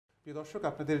প্রিয় দর্শক,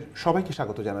 আপনাদের সবাইকে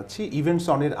স্বাগত জানাচ্ছি ইভেন্টস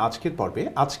অনের আজকের পর্বে।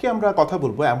 আজকে আমরা কথা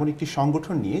বলবো এমন একটি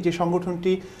সংগঠন নিয়ে, যে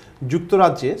সংগঠনটি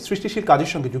যুক্তরাজ্যে সৃষ্টিশীল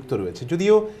কাজের সঙ্গে যুক্ত রয়েছে।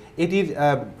 যদিও এটির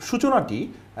সূচনাটি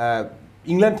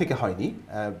ইংল্যান্ড থেকে হয়নি,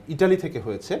 ইটালি থেকে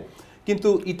হয়েছে, কিন্তু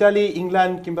ইটালি,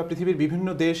 ইংল্যান্ড কিংবা পৃথিবীর বিভিন্ন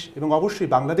দেশ এবং অবশ্যই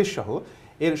বাংলাদেশ সহ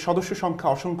এর সদস্য সংখ্যা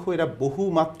অসংখ্য। এরা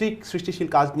বহুমাত্রিক সৃষ্টিশীল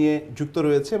কাজ নিয়ে যুক্ত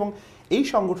রয়েছে এবং এই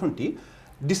সংগঠনটি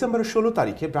ডিসেম্বরের 16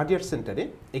 তারিখে ব্রাডিয়ার সেন্টারে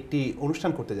একটি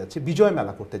অনুষ্ঠান করতে যাচ্ছে, বিজয়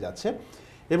মেলা করতে যাচ্ছে,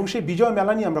 এবং সেই বিজয়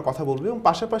মেলা নিয়ে আমরা কথা বলবো। এবং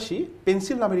পাশাপাশি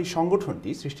পেন্সিল নামের এই সংগঠনটি,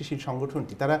 সৃষ্টিশীল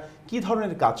সংগঠনটি, তারা কী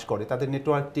ধরনের কাজ করে, তাদের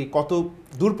নেটওয়ার্কটি কত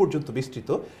দূর পর্যন্ত বিস্তৃত,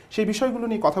 সেই বিষয়গুলো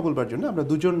নিয়ে কথা বলবার জন্য আমরা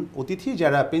দুজন অতিথি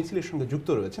যারা পেন্সিলের সঙ্গে যুক্ত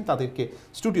রয়েছেন তাদেরকে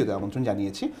স্টুডিওতে আমন্ত্রণ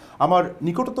জানিয়েছি। আমার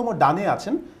নিকটতম ডানে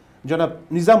আছেন জনাব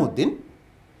নিজামউদ্দিন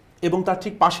এবং তার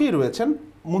ঠিক পাশেই রয়েছেন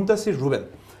মুনতাসির রুবেল।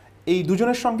 এই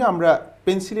দুজনের সঙ্গে আমরা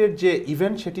পেন্সিলের যে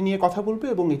ইভেন্ট সেটি নিয়ে কথা বলবো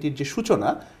এবং এটির যে সূচনা,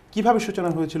 কিভাবে সূচনা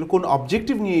হয়েছিল, কোন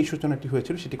অবজেক্টিভ নিয়ে এই সূচনাটি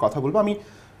হয়েছিল সেটি কথা বলবো। আমি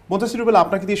মুনতাসির রুবেল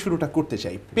আপনাকে দিয়ে শুরুটা করতে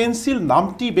চাই। পেন্সিল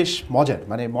নামটি বেশ মজার,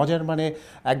 মানে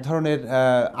এক ধরনের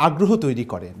আগ্রহ তৈরি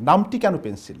করে। নামটি কেন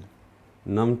পেন্সিল?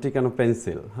 নামটি কেন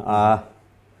পেন্সিল?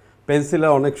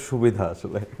 পেন্সিলের অনেক সুবিধা,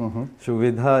 আসলে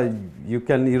সুবিধা, ইউ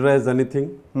ক্যান ইরেজ এনিথিং,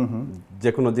 যে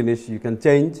কোনো জিনিস you can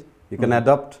change, you can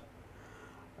adopt.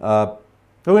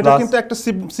 এটা কিন্তু একটা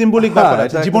সিম্বলিক ব্যাপার,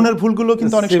 জীবনের ভুলগুলো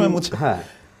কিন্তু অনেক সময় মুছে। হ্যাঁ,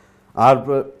 আর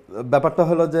ব্যাপারটা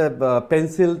হলো যে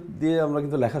পেন্সিল দিয়ে আমরা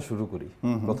কিন্তু লেখা শুরু করি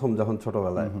প্রথম যখন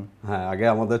ছোটবেলায়। হ্যাঁ, আগে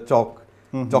আমাদের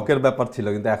চকের ব্যাপার ছিল,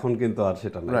 কিন্তু এখন কিন্তু আর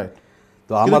সেটা নেই।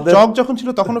 তো আমাদের চক যখন ছিল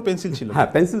তখনও পেন্সিল ছিল। হ্যাঁ,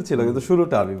 পেন্সিল ছিল, কিন্তু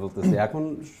শুরুটা আমি বলতেছি, এখন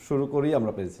শুরু করি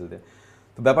আমরা পেন্সিল দিয়ে।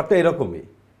 তো ব্যাপারটা এরকমই,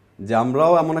 যে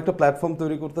আমরাও এমন একটা প্ল্যাটফর্ম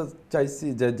তৈরি করতে চাইছি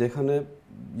যে যেখানে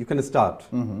ইউ ক্যান স্টার্ট,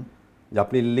 যে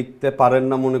আপনি লিখতে পারেন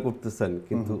না মনে করতেছেন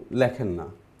কিন্তু লেখেন না,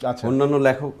 অন্যান্য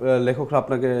লেখকরা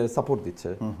আপনাকে সাপোর্ট দিচ্ছে,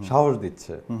 সাহস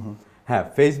দিচ্ছে। হ্যাঁ,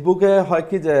 ফেসবুকে হয়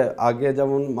কি যে আগে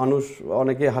যেমন মানুষ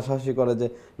অনেকে হাসাহাসি করে যে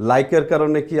লাইকের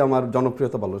কারণে কি আমার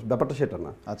জনপ্রিয়তা ভালো, ব্যাপারটা সেটা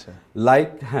না। আচ্ছা,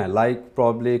 লাইক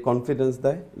প্রবাবলি কনফিডেন্স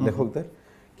দেয় লেখকদের,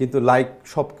 কিন্তু লাইক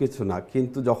সব কিছু না।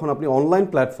 কিন্তু যখন আপনি অনলাইন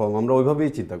প্ল্যাটফর্ম, আমরা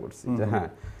ওইভাবেই চিন্তা করছি যে হ্যাঁ,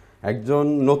 একজন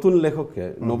নতুন লেখককে,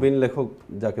 নবীন লেখক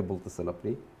যাকে বলতেছেন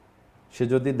আপনি, সে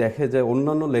যদি দেখে যে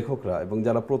অন্যান্য লেখকরা এবং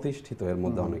যারা প্রতিষ্ঠিত এর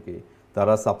মধ্যে অনেকেই,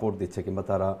 তারা সাপোর্ট দিচ্ছে কিংবা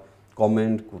তারা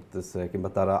কমেন্ট করতেছে কিংবা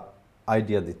তারা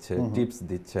আইডিয়া দিচ্ছে, টিপস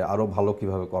দিচ্ছে আরো ভালো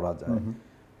কিভাবে করা যায়,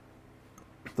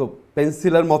 তো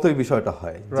পেন্সিলের মতোই বিষয়টা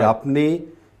হয় যে আপনি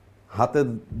হাতে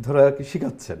ধরে আর কি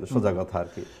শিখাচ্ছেন, সোজা কথা আর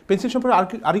কি। পেন্সিল সম্পর্কে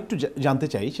আরেকটু জানতে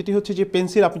চাই, সেটি হচ্ছে যে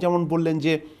পেন্সিল, আপনি যেমন বললেন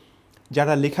যে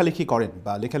যারা লেখালেখি করেন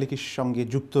বা লেখালেখির সঙ্গে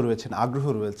যুক্ত রয়েছেন, আগ্রহ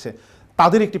রয়েছে,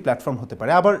 তাদের একটি প্ল্যাটফর্ম হতে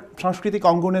পারে। আবার সাংস্কৃতিক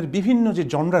অঙ্গনের বিভিন্ন যে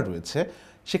জনরা রয়েছে,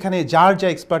 সেখানে যার যা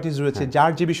এক্সপার্টিস রয়েছে,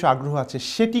 যার যে বিষয়ে আগ্রহ আছে,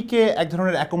 সেটিকে এক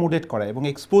ধরনের অ্যাকোমোডেট করা এবং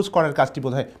এক্সপোজ করার কাজটি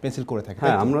বোধহয় পেন্সিল করে থাকে।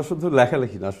 হ্যাঁ, আমরা শুধু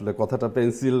লেখালেখি না, আসলে কথাটা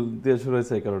পেন্সিল দিয়ে শুরু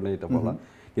হয়েছে এই কারণে এটা বলা,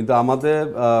 কিন্তু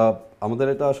আমাদের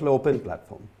এটা আসলে open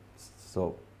platform. So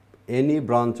any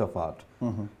branch of art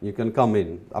you can come in,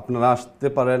 আপনারা আসতে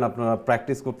পারেন, আপনারা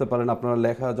প্র্যাকটিস করতে পারেন, আপনারা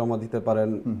লেখা জমা দিতে পারেন।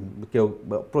 কেউ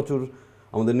প্রচুর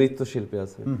আমাদের নৃত্যশিল্পী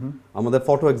আছে, আমাদের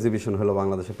ফটো এক্সিবিশন হলো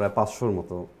বাংলাদেশে প্রায় 500-র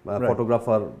মতো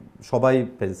ফটোগ্রাফার, সবাই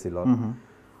পেন্সিলর।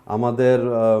 আমাদের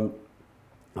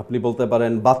আপনি বলতে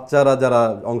পারেন বাচ্চারা যারা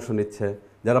অংশ নিচ্ছে,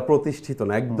 যারা প্রতিষ্ঠিত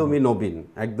না, একদমই নবীন,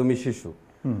 একদমই শিশু,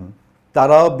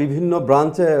 তারাও বিভিন্ন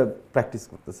ব্রাঞ্চে প্র্যাকটিস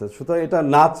করতেছে। সুতরাং এটা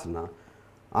নাচ না,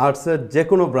 আর্টসের যে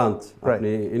কোনো ব্রাঞ্চ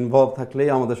আপনি ইনভলভ থাকলেই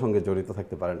আমাদের সঙ্গে জড়িত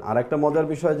থাকতে পারেন। আর একটা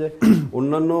মজার বিষয় যে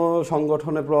অন্যান্য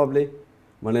সংগঠনে প্রবাবলি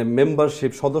মানে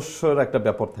মেম্বারশিপ, সদস্যের একটা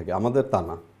ব্যাপার থাকে, আমাদের তা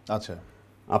না। আচ্ছা,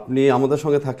 আপনি আমাদের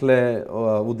সঙ্গে থাকলে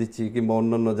উদিচি কিংবা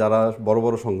অন্যান্য যারা বড়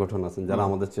বড় সংগঠন আছেন, যারা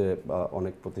আমাদের চেয়ে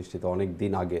অনেক প্রতিষ্ঠিত, অনেক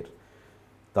দিন আগের,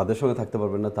 তাদের সঙ্গে থাকতে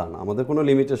পারবেন না তা না। আমাদের কোনো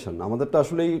লিমিটেশন, আমাদেরটা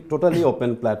আসলেই টোটালি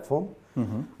ওপেন প্ল্যাটফর্ম।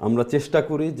 আমরা চেষ্টা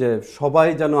করি যে সবাই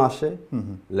যেন আসে,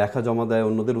 লেখা জমা দেয়,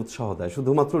 অন্যদের উৎসাহ দেয়,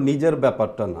 শুধুমাত্র নিজের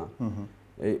ব্যাপারটা না।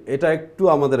 এটা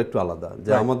আমাদের একটু আলাদা,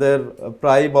 যে আমাদের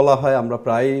প্রায় বলা হয়, আমরা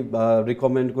প্রায়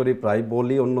রিকমেন্ড করি, প্রায়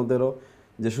বলি অন্যদেরও,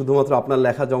 যে শুধুমাত্র আপনার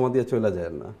লেখা জমা দিয়ে চলে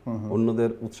যায় না, অন্যদের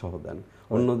উৎসাহ দেন,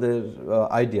 অন্যদের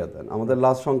আইডিয়া দেন। আমাদের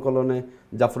লাস্ট সংকলনে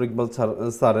জাফর ইকবাল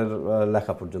স্যারের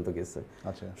লেখা পর্যন্ত গেছে।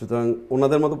 সুতরাং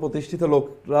ওনাদের মতো প্রতিষ্ঠিত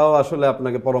লোকরাও আসলে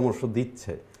আপনাকে পরামর্শ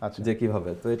দিচ্ছে যে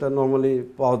কিভাবে, তো এটা নর্মালি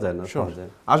পাওয়া যায় না, সহজে।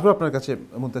 আসবো আপনার কাছে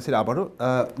মুনতাসির। আবারও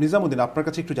নিজামউদ্দিন, আপনার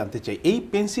কাছে একটু জানতে চাই, এই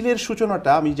পেন্সিলের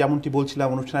সূচনাটা, আমি যেমনটি বলছিলাম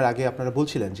অনুষ্ঠানের আগে, আপনারা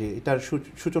বলছিলেন যে এটার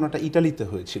সূচনাটা ইটালিতে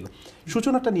হয়েছিল।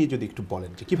 সূচনাটা নিয়ে যদি একটু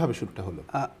বলেন যে কিভাবে শুরুটা হলো।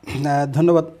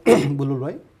 ধন্যবাদ বুলুল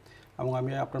ভাই, এবং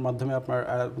আমি আপনার মাধ্যমে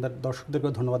আমাদের দর্শকদেরকে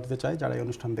ধন্যবাদ দিতে চাই যারা এই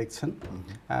অনুষ্ঠান দেখছেন।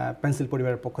 পেন্সিল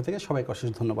পরিবারের পক্ষ থেকে সবাইকে অশেষ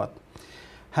ধন্যবাদ।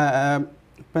 হ্যাঁ,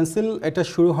 পেন্সিল এটা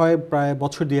শুরু হয় প্রায়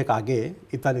বছর 2 আগে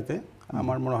ইতালিতে।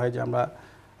 আমার মনে হয় যে আমরা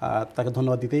তাকে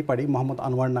ধন্যবাদ দিতেই পারি, মোহাম্মদ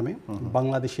আনোয়ার নামে,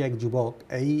 বাংলাদেশি এক যুবক।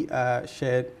 সে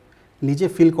নিজে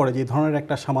ফিল করে যে এই ধরনের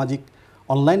একটা সামাজিক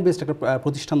অনলাইন বেসড একটা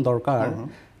প্রতিষ্ঠান দরকার,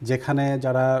 যেখানে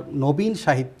যারা নবীন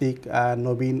সাহিত্যিক,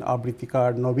 নবীন আবৃত্তিকার,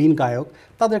 নবীন গায়ক,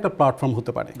 তাদের একটা প্ল্যাটফর্ম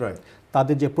হতে পারে,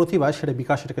 তাদের যে প্রতিভা সেটা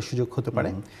বিকাশের একটা সুযোগ হতে পারে।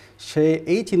 সে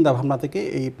এই চিন্তা ভাবনা থেকে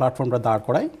এই প্ল্যাটফর্মটা দাঁড়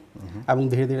করায় এবং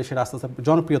ধীরে ধীরে সেটা আস্তে আস্তে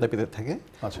জনপ্রিয়তা পেতে থাকে।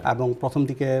 এবং প্রথম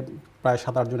দিকে প্রায়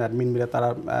 7-8 জন অ্যাডমিন মিলে তারা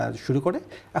শুরু করে।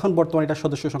 এখন বর্তমানে এটা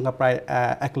সদস্য সংখ্যা প্রায়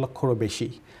 1 লক্ষেরও বেশি।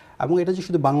 এবং এটা যে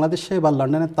শুধু বাংলাদেশে বা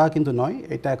লন্ডনে তা কিন্তু নয়,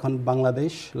 এটা এখন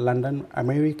Bangladesh, London,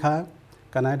 America,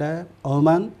 Canada,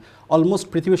 Oman, almost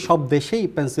পৃথিবীর সব দেশেই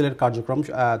পেন্সিলের কার্যক্রম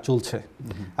চলছে।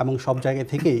 এবং সব জায়গা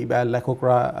থেকেই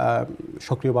লেখকরা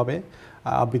সক্রিয়ভাবে,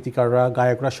 আবৃত্তিকাররা,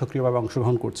 গায়করা সক্রিয়ভাবে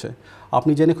অংশগ্রহণ করছে।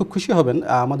 আপনি জেনে খুব খুশি হবেন,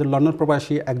 আমাদের লন্ডন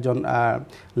প্রবাসী একজন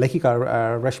লেখিকা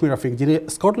রেশমি রফিক, যিনি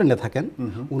স্কটল্যান্ডে থাকেন,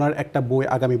 ওনার একটা বই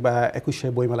আগামী 21শে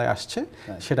বইমেলায় আসছে।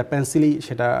 সেটা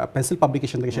পেন্সিল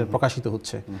পাবলিকেশন থেকে সেটা প্রকাশিত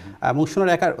হচ্ছে। এবং শোনার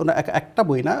একটা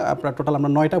বই না, আপনার টোটাল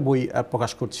আমরা 9টা বই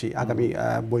প্রকাশ করছি আগামী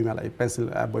বইমেলায়, পেন্সিল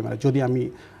বইমেলায়, যদি আমি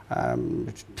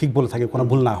ঠিক বলে থাকি, কোনো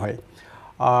ভুল না হয়।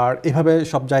 আর এভাবে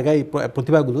সব জায়গায়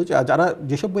প্রতিভাগুলো যারা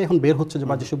যেসব বই এখন বের হচ্ছে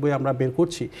বা যেসব বই আমরা বের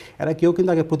করছি, এরা কেউ কিন্তু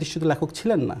আগে প্রতিষ্ঠিত লেখক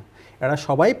ছিলেন না, এরা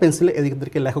সবাই পেন্সিলে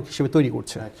এদেরকে লেখক হিসেবে তৈরি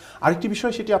করছে। আরেকটি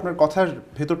বিষয়, সেটি আপনার কথার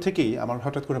ভেতর থেকেই আমার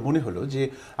হঠাৎ করে মনে হলো যে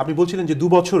আপনি বলছিলেন যে 2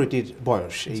 বছর এটির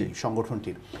বয়স এই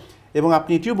সংগঠনটির, এবং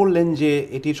আপনি এটিও বললেন যে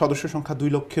এটির সদস্য সংখ্যা 2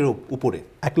 লক্ষের উপরে,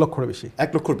 1 লক্ষের বেশি। 1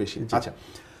 লক্ষের বেশি, আচ্ছা।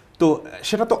 তো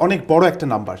সেটা তো অনেক বড় একটা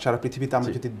নাম্বার সারা পৃথিবীতে।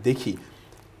 আমরা যদি দেখি,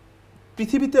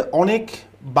 পৃথিবীতে অনেক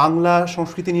বাংলা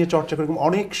সংস্কৃতি নিয়ে চর্চা করে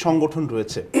অনেক সংগঠন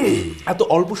রয়েছে। এত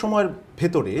অল্প সময়ের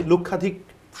ভেতরে লক্ষাধিক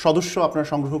সদস্য আপনারা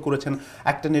সংগ্রহ করেছেন,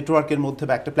 একটা নেটওয়ার্কের মধ্যে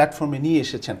বা একটা প্ল্যাটফর্মে নিয়ে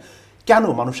এসেছেন। কেন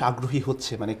মানুষ আগ্রহী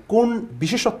হচ্ছে, মানে কোন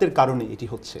বিশেষত্বের কারণে এটি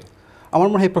হচ্ছে? আমার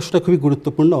মনে হয় এই প্রশ্নটা খুবই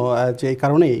গুরুত্বপূর্ণ, যে এই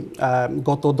কারণেই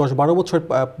গত 10-12 বছর,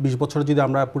 20 বছর যদি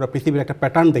আমরা পুরো পৃথিবীর একটা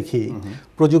প্যাটার্ন দেখি,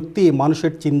 প্রযুক্তি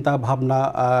মানুষের চিন্তা ভাবনা,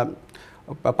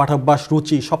 পাঠাভ্যাস,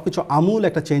 রুচি সবকিছু আমূল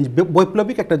একটা চেঞ্জ,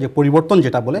 বৈপ্লবিক একটা যে পরিবর্তন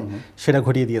যেটা বলে সেটা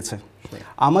ঘটিয়ে দিয়েছে।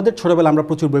 আমাদের ছোটবেলা আমরা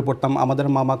প্রচুর বই পড়তাম, আমাদের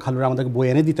মামা খালুরা আমাদেরকে বই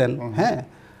এনে দিতেন, হ্যাঁ।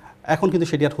 এখন কিন্তু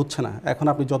সেটি আর হচ্ছে না। এখন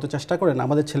আপনি যত চেষ্টা করেন,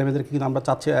 আমাদের ছেলেমেয়েদেরকে কিন্তু আমরা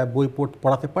চাচ্ছি বই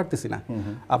পড়াতে পারতেছি না।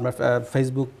 আপনার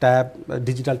ফেসবুক, ট্যাব,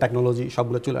 ডিজিটাল টেকনোলজি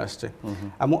সবগুলো চলে আসছে।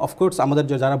 এবং অফকোর্স আমাদের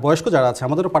যারা বয়স্ক যারা আছে,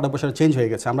 আমাদেরও পাঠ্যাভ্যাসের চেঞ্জ হয়ে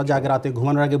গেছে। আমরা যে আগে রাতে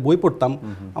ঘুমানোর আগে বই পড়তাম,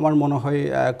 আমার মনে হয়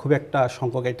খুব একটা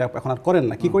সংখ্যক এটা এখন আর করেন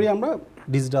না। কি করি আমরা?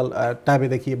 ডিজিটাল ট্যাবে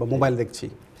দেখি বা মোবাইল দেখছি।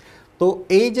 তো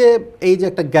এই যে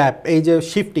একটা গ্যাপ, এই যে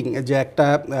শিফটিং, যে একটা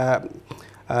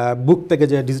বুক থেকে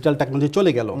যে ডিজিটাল টেকনোলজি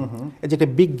চলে গেল, এই যে একটা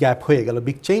বিগ গ্যাপ হয়ে গেল,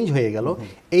 বিগ চেঞ্জ হয়ে গেল,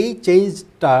 এই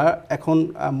চেঞ্জটা এখন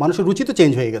মানুষের রুচি তো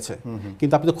চেঞ্জ হয়ে গেছে,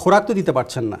 কিন্তু আপনি তো খোরাক তো দিতে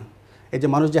পারছেন না। এই যে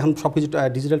মানুষ যে এখন সব কিছু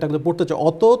ডিজিটাল টেকনোলজি পড়তে হচ্ছে,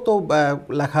 অত তো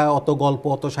লেখা, অত গল্প,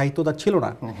 অত সাহিত্য তার ছিল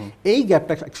না। এই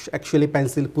গ্যাপটা অ্যাকচুয়ালি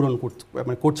পেন্সিল পূরণ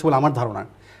করছে বলে আমার ধারণা,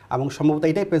 এবং সম্ভবত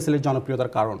এটাই পেন্সিলের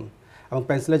জনপ্রিয়তার কারণ। এবং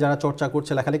পেন্সিলে যারা চর্চা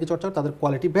করছে, লেখালেখি চর্চা, তাদের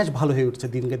কোয়ালিটি বেশ ভালো হয়ে উঠছে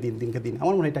দিনকে দিন।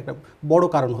 আমার মনে হয় এটা একটা বড়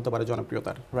কারণ হতে পারে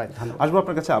জনপ্রিয়তার। রাইট, আসবো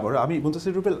আপনার কাছে আবার। আমি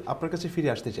মুনতাসির রুবেল আপনার কাছে ফিরে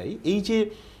আসতে চাই। এই যে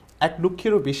 1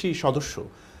 লক্ষেরও বেশি সদস্য,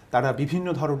 তারা বিভিন্ন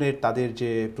ধরনের তাদের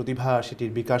যে প্রতিভা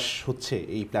সেটির বিকাশ হচ্ছে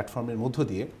এই প্ল্যাটফর্মের মধ্য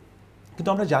দিয়ে, কিন্তু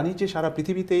আমরা জানি যে সারা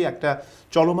পৃথিবীতেই একটা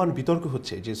চলমান বিতর্ক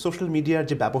হচ্ছে যে সোশ্যাল মিডিয়ার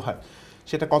যে ব্যবহার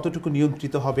সেটা কতটুকু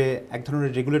নিয়ন্ত্রিত হবে, এক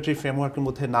ধরনের রেগুলেটরি ফ্রেমওয়ার্কের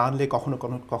মধ্যে না আনলে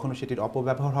কখনো সেটির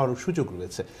অপব্যবহার হওয়ার সুযোগ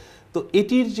রয়েছে। তো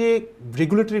এটির যে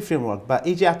রেগুলেটরি ফ্রেমওয়ার্ক বা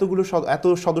এই যে এত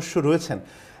সদস্য রয়েছেন,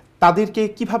 তাদেরকে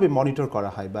কিভাবে মনিটর করা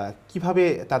হয় বা কিভাবে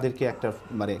তাদেরকে একটা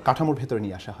মানে কাঠামোর ভেতরে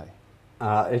নিয়ে আসা হয়?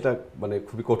 এটা মানে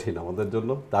খুবই কঠিন আমাদের জন্য।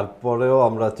 তারপরেও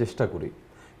আমরা চেষ্টা করি,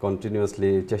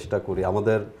 কন্টিনিউয়াসলি চেষ্টা করি।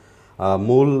 আমাদের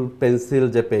মূল পেন্সিল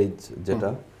যে পেজ, যেটা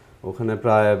ওখানে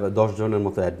প্রায় 10 জনের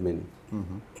মতো অ্যাডমিন।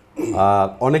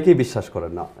 অনেকেই বিশ্বাস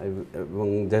করেন না, এবং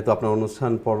যেহেতু আপনার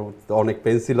অনুষ্ঠান পরবর্তীতে অনেক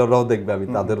পেন্সিলাররাও দেখবে, আমি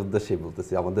তাদের উদ্দেশ্যেই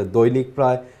বলতেছি, আমাদের দৈনিক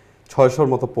প্রায় 600-র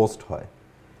মতো পোস্ট হয়।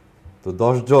 তো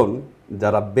 10 জন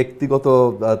যারা ব্যক্তিগত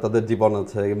তাদের জীবন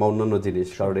আছে বা অন্যান্য জিনিস,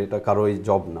 কারণ এটা কারোই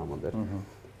জব না আমাদের।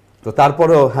 তো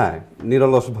তারপরেও হ্যাঁ,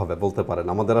 নিরলসভাবে বলতে পারেন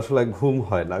আমাদের আসলে ঘুম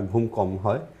হয় না, ঘুম কম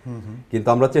হয়, কিন্তু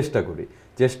আমরা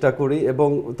চেষ্টা করি। এবং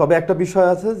তবে একটা বিষয়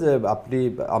আছে যে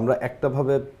আমরা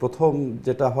একটাভাবে প্রথম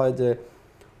যেটা হয় যে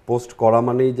পোস্ট করা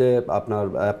মানেই যে আপনার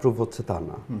অ্যাপ্রুভ হচ্ছে তা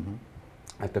না,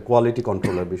 একটা কোয়ালিটি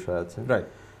কন্ট্রোলের বিষয় আছে।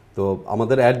 তো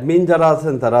আমাদের অ্যাডমিন যারা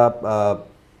আছেন তারা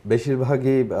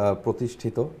বেশিরভাগই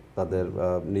প্রতিষ্ঠিত, তাদের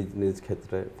নিজ নিজ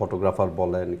ক্ষেত্রে, ফটোগ্রাফার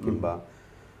বলেন কিংবা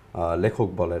লেখক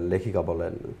বলেন, লেখিকা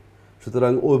বলেন,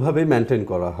 সুতরাং ওইভাবেই মেনটেন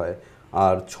করা হয়।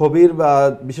 আর ছবির,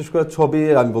 বিশেষ করে ছবি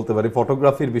আমি বলতে পারি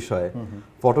ফটোগ্রাফির বিষয়ে,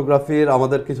 ফটোগ্রাফির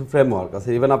আমাদের কিছু ফ্রেমওয়ার্ক আছে।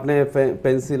 ইভেন আপনি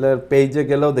পেন্সিলের পেজে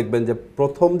গেলেও দেখবেন যে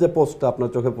প্রথম যে পোস্টটা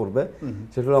আপনার চোখে পড়বে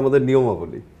সেটা হলো আমাদের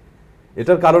নিয়মাবলী।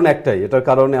 এটার কারণ একটাই, এটার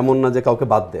কারণ এমন না যে কাউকে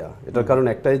বাদ দেয়া, এটার কারণ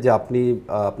একটাই যে আপনি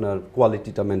আপনার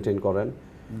কোয়ালিটিটা মেনটেন করেন,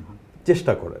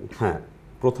 চেষ্টা করেন। হ্যাঁ,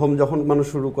 প্রথম যখন মানুষ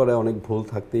শুরু করে অনেক ভুল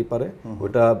থাকতেই পারে,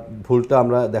 ওটা ভুলটা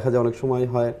আমরা দেখা যায় অনেক সময়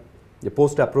হয় যে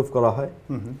পোস্ট অ্যাপ্রুভ করা হয়,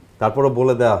 তারপরে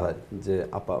বলে দেওয়া হয় যে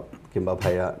আপা কিংবা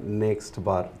ভাইয়া নেক্সট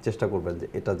বার চেষ্টা করবেন যে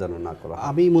এটা যেন না করা হয়।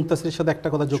 আমি মুনতাসিরের সাথে একটা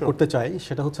কথা যোগ করতে চাই,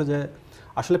 সেটা হচ্ছে যে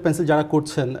আসলে পেন্সিল যারা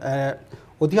করছেন,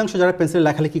 অধিকাংশ যারা পেন্সিল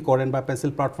লেখালেখি করেন বা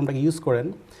পেন্সিল প্ল্যাটফর্মটাকে ইউজ করেন,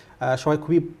 সবাই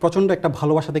খুবই প্রচণ্ড একটা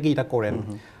ভালোবাসা থেকে এটা করেন।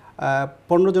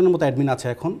 15 জনের মতো অ্যাডমিন আছে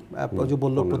এখন, যে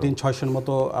বললো প্রতিদিন 600-এর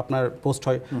মতো আপনার পোস্ট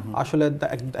হয়। আসলে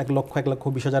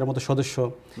 1,20,000-এর মতো সদস্য,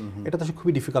 এটা তো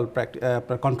খুবই ডিফিকাল্ট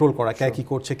আপনার কন্ট্রোল করা, কে কী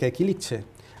করছে, কে কী লিখছে।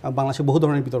 বাংলাদেশে বহু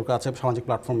ধরনের বিতর্ক আছে সামাজিক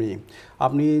প্ল্যাটফর্ম নিয়ে।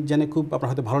 আপনি জেনে খুব আপনার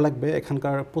হয়তো ভালো লাগবে,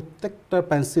 এখানকার প্রত্যেকটা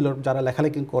পেন্সিলর যারা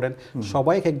লেখালেখি করেন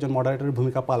সবাই একজন মডারেটরের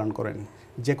ভূমিকা পালন করেন।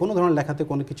 যে কোনো ধরনের লেখাতে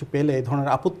কোনো কিছু পেলে, এই ধরনের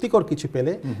আপত্তিকর কিছু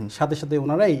পেলে সাথে সাথে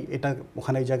ওনারাই এটা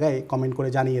ওখানে এই জায়গায় কমেন্ট করে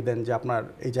জানিয়ে দেন যে আপনার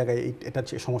এই জায়গায় এটা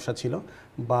সমস্যা ছিল,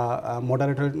 বা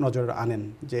মডারেটরের নজরে আনেন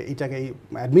যে এইটাকে এই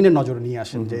অ্যাডমিনের নজরে নিয়ে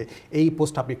আসেন যে এই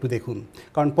পোস্ট আপনি একটু দেখুন।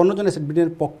 কারণ 15 জন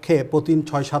অ্যাডমিনের পক্ষে প্রতিদিন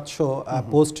 600-700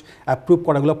 পোস্ট অ্যাপ্রুভ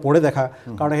করাগুলো পড়ে দেখা,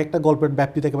 কারণ একটা গল্পের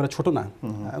ব্যাপ্তি একেবারে ছোট না,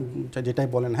 যেটাই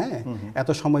বলেন। হ্যাঁ, এত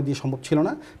সময় দিয়ে সম্ভব ছিল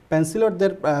না।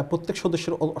 পেন্সিলরদের প্রত্যেক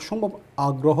সদস্যের অসম্ভব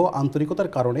আগ্রহ,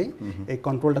 আন্তরিকতার কারণে এই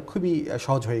কন্ট্রোলটা খুবই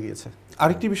সহজ হয়ে গিয়েছে।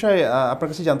 আরেকটি বিষয় আপনার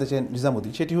কাছে জানতে চাই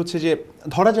নিজামুদ্দিন, সেটি হচ্ছে যে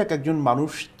ধরা যাক একজন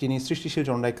মানুষ যিনি সৃষ্টিশীল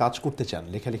জনরায় কাজ করতে চান,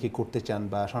 লেখালেখি করতে চান,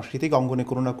 বা সাংস্কৃতিক অঙ্গনে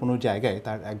কোনো না কোনো জায়গায়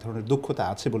তার এক ধরনের দক্ষতা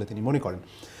আছে বলে তিনি মনে করেন,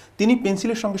 তিনি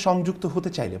পেন্সিলের সঙ্গে সংযুক্ত হতে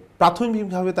চাইলে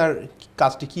প্রাথমিকভাবে তার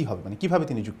কাজটি কী হবে, মানে কীভাবে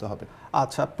তিনি যুক্ত হবেন?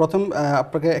 আচ্ছা, প্রথম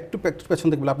আপনাকে একটু পেছন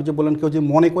দেখবেন। আপনি যে বললেন কেউ যে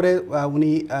মনে করে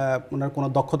উনি ওনার কোনো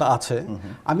দক্ষতা আছে,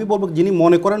 আমি বলবো যিনি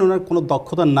মনে করেন ওনার কোনো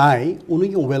দক্ষতা নাই, উনি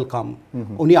ওয়েলকাম,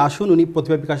 উনি আসুন, উনি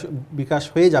প্রতিভা বিকাশ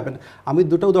হয়ে যাবেন। আমি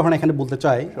দুটো উদাহরণ এখানে বলতে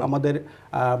চাই। আমাদের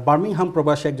বার্মিংহাম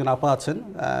প্রবাসী একজন আপা আছেন,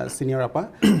 সিনিয়র আপা,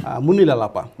 মুনিলাল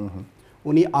আপা।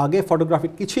 উনি আগে ফটোগ্রাফি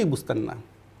কিছুই বুঝতেন না।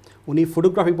 উনি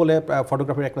ফটোগ্রাফি বলে,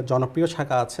 ফটোগ্রাফির একটা জনপ্রিয়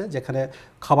শাখা আছে যেখানে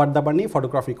খাবার দাবার নিয়ে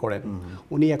ফটোগ্রাফি করেন।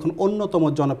 উনি এখন অন্যতম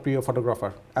জনপ্রিয়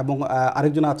ফটোগ্রাফার। এবং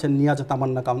আরেকজন আছেন নিয়াজ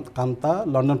তামান্না কান্তা,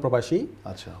 লন্ডন প্রবাসী।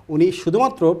 আচ্ছা, উনি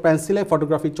শুধুমাত্র পেন্সিলে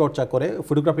ফটোগ্রাফি চর্চা করে,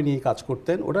 ফটোগ্রাফি নিয়ে কাজ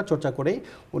করতেন, ওটা চর্চা করেই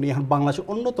উনি এখন বাংলাদেশের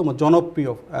অন্যতম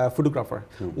জনপ্রিয় ফটোগ্রাফার।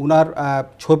 ওনার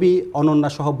ছবি অনন্যা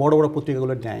সহ বড় বড়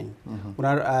পত্রিকাগুলো নেয়,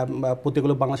 ওনার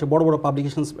পত্রিকাগুলো বাংলাদেশের বড় বড়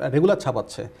পাবলিকেশন রেগুলার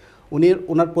ছাপাচ্ছে।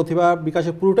 ওনার প্রতিভা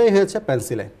বিকাশের পুরোটাই হয়েছে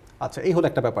পেন্সিলে। আচ্ছা, এই হলো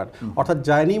একটা ব্যাপার। অর্থাৎ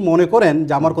যাইনি মনে করেন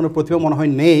যে আমার কোনো প্রতিভা মনে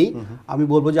হয় নেই, আমি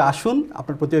বলবো যে আসুন,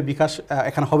 আপনার প্রতিভা বিকাশ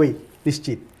এখানে হবেই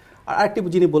নিশ্চিত। আর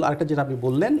আরেকটা যেটা আপনি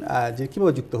বললেন যে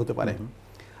কীভাবে যুক্ত হতে পারে।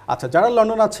 আচ্ছা, যারা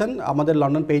লন্ডন আছেন, আমাদের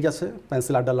লন্ডন পেজ আছে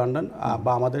পেন্সিল আড্ডা লন্ডন,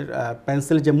 বা আমাদের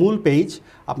পেন্সিলের যে মূল পেজ,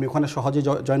 আপনি ওখানে সহজে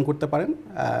জয়েন করতে পারেন।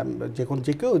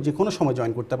 কেউ যে কোনো সময়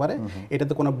জয়েন করতে পারে।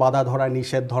 এটাতে কোনো বাধা ধরা,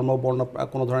 নিষেধ, ধর্ম, বর্ণ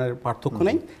কোনো ধরনের পার্থক্য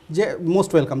নেই, যে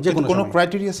মোস্ট ওয়েলকাম। যে কোনো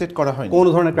ক্রাইটেরিয়া সেট করা হয়নি, কোনো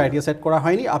ধরনের ক্রাইটেরিয়া সেট করা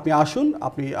হয়নি। আপনি আসুন,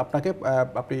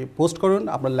 আপনি পোস্ট করুন,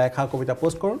 আপনার লেখা কবিতা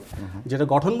পোস্ট করুন, যেটা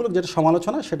গঠনমূলক, যেটা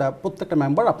সমালোচনা, সেটা প্রত্যেকটা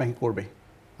মেম্বার আপনাকে করবে।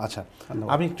 আচ্ছা,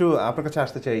 আমি একটু আপনার কাছে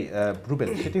আসতে চাই রুবেল।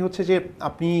 সেটি হচ্ছে যে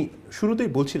আপনি শুরুতেই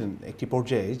বলছিলেন একটি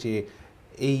পর্যায়ে যে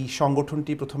এই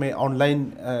সংগঠনটি প্রথমে অনলাইন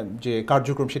যে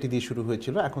কার্যক্রম সেটি দিয়ে শুরু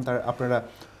হয়েছিল, এখন আপনারা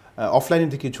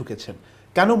অফলাইনের দিকে ঝুঁকেছেন।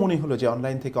 কেন মনে হলো যে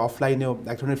অনলাইন থেকে অফলাইনেও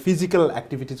এক ধরনের ফিজিক্যাল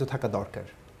অ্যাক্টিভিটিসও থাকা দরকার?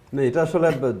 না, এটা আসলে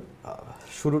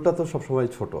শুরুটা তো সবসময়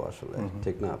ছোট আসলে,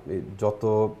 ঠিক না? আপনি যত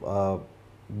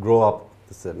গ্রো আপ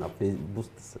করতেছেন আপনি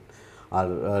বুঝতেছেন। আর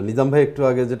নিজাম ভাই একটু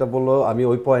আগে যেটা বললো, আমি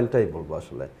ওই পয়েন্টটাই বলবো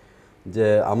আসলে, যে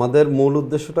আমাদের মূল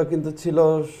উদ্দেশ্যটা কিন্তু ছিল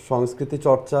সংস্কৃতি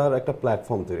চর্চার একটা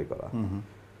প্ল্যাটফর্ম তৈরি করা,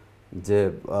 যে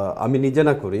আমি নিজে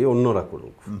না করি, অন্যরা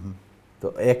করুক। তো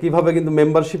একইভাবে কিন্তু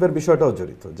মেম্বারশিপের বিষয়টাও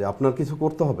জড়িত, যে আপনার কিছু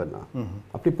করতে হবে না,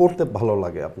 আপনি পড়তে ভালো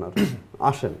লাগে আপনার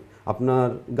আসেন, আপনার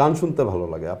গান শুনতে ভালো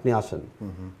লাগে আপনি আসেন,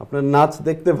 আপনার নাচ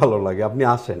দেখতে ভালো লাগে আপনি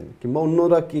আসেন, কিংবা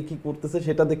অন্যরা কি কি করতেছে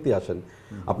সেটা দেখতে আসেন,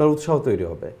 আপনার উৎসাহ তৈরি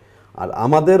হবে। আর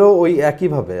আমাদেরও ওই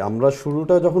একইভাবে, আমরা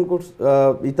শুরুটা যখন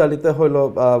ইতালিতে হইলো,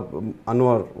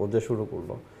 আনোয়ার ও যে শুরু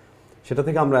করলো, সেটা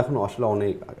থেকে আমরা এখন আসলে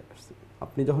অনেক আগে আসছি।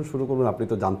 আপনি যখন শুরু করবেন আপনি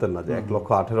তো জানতেন না যে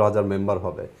 1,18,000 মেম্বার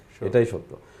হবে, এটাই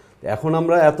সত্য। এখন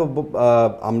আমরা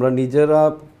আমরা নিজেরা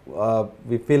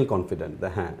উই ফিল কনফিডেন্ট,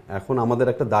 হ্যাঁ এখন আমাদের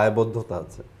একটা দায়বদ্ধতা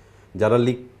আছে। যারা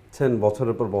লিখছেন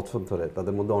বছরের পর বছর ধরে,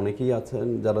 তাদের মধ্যে অনেকেই আছেন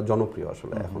যারা জনপ্রিয়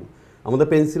আসলে। এখন আমাদের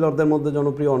পেন্সিলরদের মধ্যে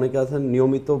জনপ্রিয় অনেকে আছেন,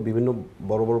 নিয়মিত বিভিন্ন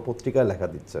বড় বড় পত্রিকায় লেখা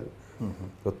দিচ্ছেন।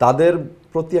 তো তাদের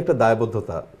প্রতি একটা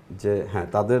দায়বদ্ধতা, যে হ্যাঁ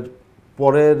তাদের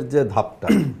পরের যে ধাপটা,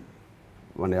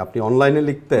 মানে আপনি অনলাইনে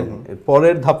লিখতেন,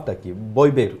 পরের ধাপটা কি, বই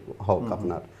বের হোক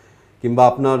আপনার, কিংবা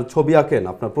আপনার ছবি আঁকেন,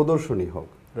 আপনার প্রদর্শনী হোক,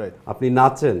 আপনি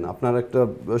নাচেন, আপনার একটা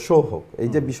শো হোক, এই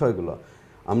যে বিষয়গুলো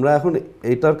আমরা এখন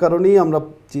এইটার কারণেই আমরা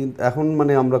এখন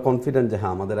মানে আমরা কনফিডেন্ট যে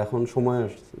হ্যাঁ আমাদের এখন সময়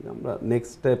আসছে আমরা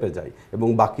নেক্সট স্টেপে যাই এবং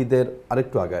বাকিদের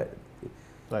আরেকটু আগায়,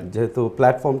 যেহেতু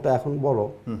প্ল্যাটফর্মটা এখন বড়,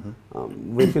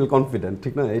 উই ফিল কনফিডেন্ট,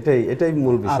 ঠিক না? এটাই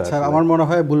মূল বিষয়। আচ্ছা, আমার মনে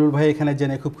হয় বুলবুল ভাই এখানে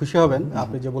জেনে খুব খুশি হবেন।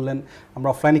 আপনি যে বললেন আমরা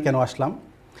অফলাইনে কেন আসলাম,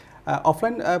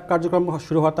 অফলাইন কার্যক্রম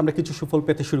শুরু হওয়াতে আমরা কিছু সুফল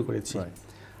পেতে শুরু করেছি।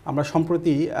 আমরা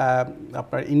সম্প্রতি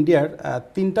আপনার ইন্ডিয়ার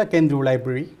 3টা কেন্দ্রীয়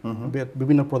লাইব্রেরি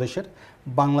বিভিন্ন প্রদেশের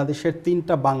বাংলাদেশের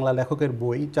 3টা বাংলা লেখকের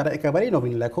বই, যারা একেবারেই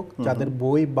নবীন লেখক, যাদের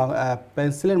বই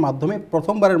পেন্সিলের মাধ্যমে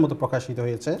প্রথমবারের মতো প্রকাশিত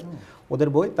হয়েছে, ওদের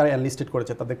বই তারা এনলিস্টেড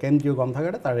করেছে, তাদের কেন্দ্রীয়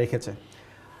গ্রন্থাগারে তারা রেখেছে।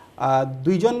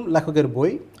 2জন লেখকের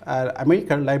বই আর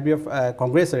আমেরিকার লাইব্রেরি অফ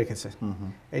কংগ্রেসে রেখেছে।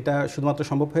 এটা শুধুমাত্র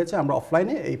সম্ভব হয়েছে আমরা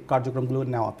অফলাইনে এই কার্যক্রমগুলো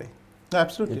নেওয়াতে।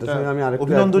 আমি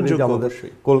আমাদের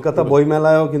কলকাতা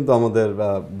বইমেলায়ও কিন্তু আমাদের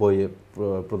বই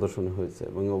প্রদর্শনী হয়েছে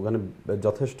এবং ওখানে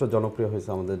যথেষ্ট জনপ্রিয় হয়েছে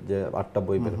আমাদের যে 8টা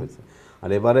বই বের হয়েছে। আর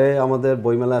এবারে আমাদের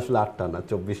বইমেলা আসলে 8টা না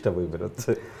 24টা বই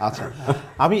বেরোচ্ছে। আচ্ছা,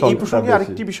 আমি এই প্রসঙ্গে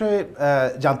আরেকটি বিষয়ে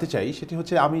জানতে চাই, সেটি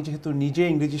হচ্ছে আমি যেহেতু নিজে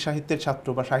ইংরেজি সাহিত্যের ছাত্র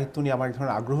বা সাহিত্য নিয়ে আমার এক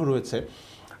ধরনের আগ্রহ রয়েছে,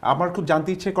 আমার খুব জানতে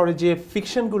ইচ্ছে করে যে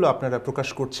ফিকশনগুলো আপনারা প্রকাশ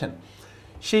করছেন,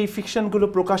 সেই ফিকশনগুলো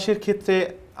প্রকাশের ক্ষেত্রে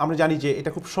আমরা জানি যে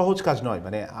এটা খুব সহজ কাজ নয়,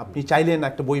 মানে আপনি চাইলেন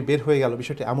একটা বই বের হয়ে গেল,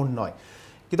 বিষয়টা এমন নয়।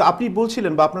 কিন্তু আপনি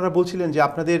বলছিলেন বা আপনারা বলছিলেন যে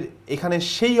আপনাদের এখানে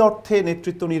সেই অর্থে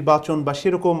নেতৃত্ব নির্বাচন বা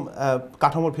সেরকম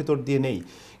কাঠামোর ভেতর দিয়ে নেই,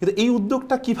 কিন্তু এই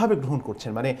উদ্যোগটা কিভাবে গ্রহণ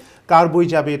করছেন? মানে কার বই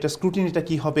যাবে, এটা স্ক্রুটিনিটা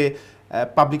কি হবে,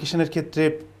 পাবলিকেশনের ক্ষেত্রে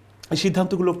এই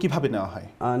সিদ্ধান্তগুলো কিভাবে নেওয়া হয়?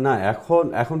 না,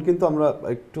 এখন কিন্তু আমরা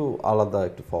একটু আলাদা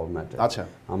একটু ফরম্যাটে। আচ্ছা,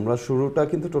 আমরা শুরুটা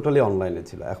কিন্তু টোটালি অনলাইনে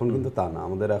ছিল, এখন কিন্তু তা না।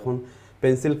 আমাদের এখন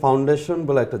পেন্সিল ফাউন্ডেশন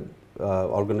বলে একটা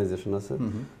অর্গানাইজেশন আছে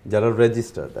যারা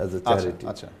রেজিস্টার্ড অ্যাজ এ চ্যারিটি,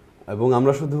 এবং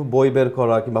আমরা শুধু বই বের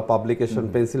করা কিংবা পাবলিকেশন,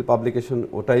 পেন্সিল পাবলিকেশন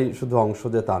ওটাই শুধু অংশ,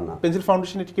 যে তা না। পেন্সিল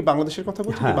ফাউন্ডেশন এটা কি বাংলাদেশের কথা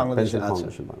বলছেন? পেন্সিল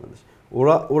ফাউন্ডেশন বাংলাদেশ,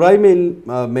 ওরাই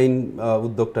মেইন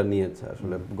উদ্যোগটা নিয়েছে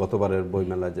আসলে গতবারের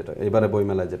বইমেলায়, যেটা এবারে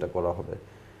বইমেলায় যেটা করা হবে।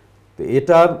 তো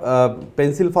এটার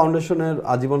পেন্সিল ফাউন্ডেশনের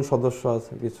আজীবন সদস্য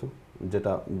আছে কিছু,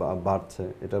 যেটা বাড়ছে।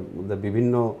 এটার মধ্যে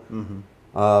বিভিন্ন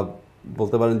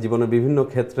বলতে পারেন জীবনের বিভিন্ন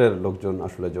ক্ষেত্রের লোকজন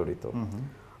আসলে জড়িত।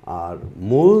 আর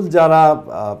মূল যারা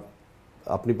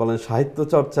আপনি বলেন সাহিত্য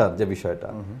চর্চার যে বিষয়টা,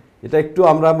 এটা একটু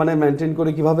আমরা মানে মেনটেন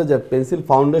করি কিভাবে, যে পেন্সিল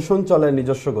ফাউন্ডেশন চলে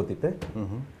নিজস্ব গতিতে,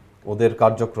 ওদের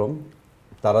কার্যক্রম।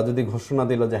 তারা যদি ঘোষণা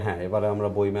দিল যে হ্যাঁ এবারে আমরা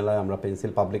বইমেলায় আমরা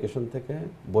পেন্সিল পাবলিকেশন থেকে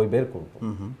বই বের করব,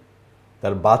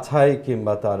 তার বাছাই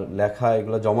কিংবা তার লেখা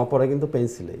এগুলো জমা পড়ে কিন্তু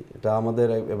পেন্সিলেই। এটা আমাদের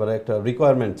এবারে একটা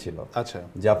রিকোয়ারমেন্ট ছিল। আচ্ছা,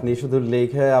 যে আপনি শুধু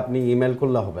লিখে আপনি ইমেল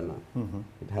করলে হবে না,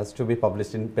 it has to B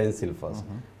published in pencil first.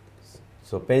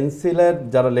 So পেন্সিলের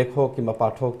যারা লেখক কিংবা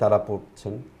পাঠক তারা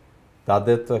পড়ছেন,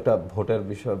 তাদের তো একটা ভোটের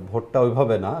বিষয়, ভোটটা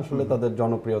ওইভাবে না আসলে, তাদের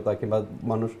জনপ্রিয়তা কিংবা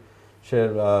মানুষের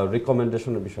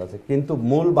রিকমেন্ডেশনের বিষয় আছে, কিন্তু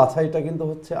মূল বাছাইটা কিন্তু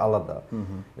হচ্ছে আলাদা।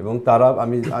 এবং তারা,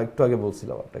 আমি একটু আগে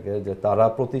বলছিলাম আপনাকে যে তারা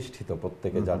প্রতিষ্ঠিত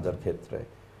প্রত্যেকে যার যার ক্ষেত্রে,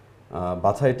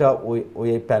 বাছাইটা ওই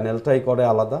প্যানেলটাই করে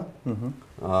আলাদা।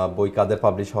 বই কাদের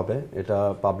পাবলিশ হবে এটা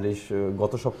পাবলিশ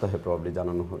গত সপ্তাহে প্রবাবলি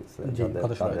জানানো হয়েছে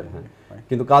তাদের, হ্যাঁ,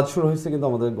 কিন্তু কাজ শুরু হয়েছে কিন্তু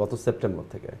আমাদের গত সেপ্টেম্বর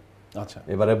থেকে। আচ্ছা,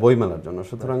 এবারে বইমেলার জন্য।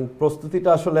 সুতরাং প্রস্তুতিটা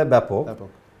আসলে ব্যাপক,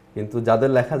 কিন্তু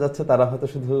যাদের লেখা যাচ্ছে তারা হয়তো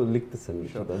শুধু লিখতেছেন,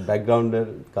 ব্যাকগ্রাউন্ডের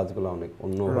কাজগুলো অনেক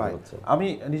অন্য হচ্ছে। আমি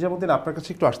নিজামুদ্দিন আপনার কাছে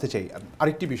একটু আসতে চাই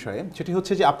আরেকটি বিষয়ে, সেটি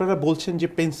হচ্ছে যে আপনারা বলছেন যে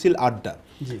পেন্সিল আড্ডা,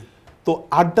 তো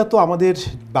আড্ডা তো আমাদের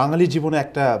বাঙালি জীবনে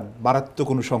একটা মারাত্মক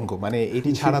অনুষঙ্গ, মানে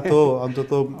এটি ছাড়া তো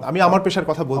অন্তত আমি আমার পেশার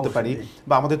কথা বলতে পারি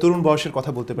বা আমাদের তরুণ বয়সের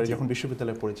কথা বলতে পারি, যখন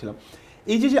বিশ্ববিদ্যালয়ে পড়েছিলাম।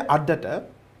 এই যে আড্ডাটা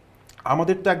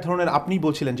আমাদের তো এক ধরনের, আপনি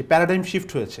বলছিলেন যে প্যারাডাইম শিফট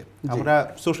হয়েছে। আমরা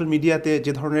সোশ্যাল মিডিয়াতে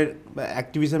যে ধরনের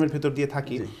অ্যাক্টিভিজমের ভেতর দিয়ে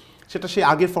থাকি সেটা সেই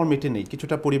আগের ফর্মেটে নেই,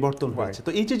 কিছুটা পরিবর্তন হয়েছে।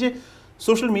 তো এই যে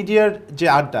সোশ্যাল মিডিয়ার যে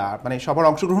আড্ডা, মানে সবার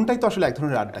অংশগ্রহণটাই তো আসলে এক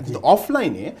ধরনের আড্ডা, কিন্তু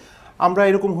অফলাইনে আমরা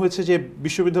এরকম হয়েছে যে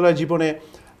বিশ্ববিদ্যালয় জীবনে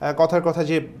কথার কথা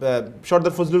যে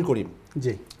সর্দার ফজলুল করিম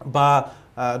বা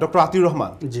ডক্টর আতিউর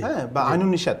রহমান, হ্যাঁ, বা আইনুন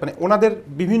নিশাত, মানে ওনাদের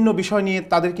বিভিন্ন বিষয় নিয়ে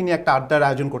তাদেরকে নিয়ে একটা আড্ডার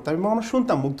আয়োজন করতাম এবং আমরা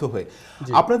শুনতাম মুগ্ধ হয়ে।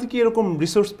 আপনাদের কি এরকম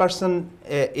রিসোর্স পার্সন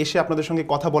এসে আপনাদের সঙ্গে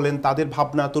কথা বলেন, তাদের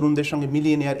ভাবনা তরুণদের সঙ্গে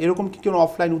মিলিয়ে নেওয়ার এরকম কি কোনো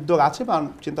অফলাইন উদ্যোগ আছে বা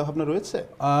চিন্তা ভাবনা রয়েছে?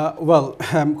 ওয়েল,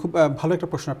 খুব ভালো একটা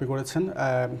প্রশ্ন আপনি করেছেন।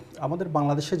 আমাদের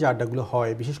বাংলাদেশে যে আড্ডাগুলো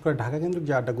হয়, বিশেষ করে ঢাকা কেন্দ্রিক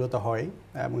যে আড্ডাগুলোতে হয়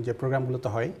এবং যে প্রোগ্রামগুলোতে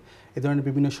হয়, এ ধরনের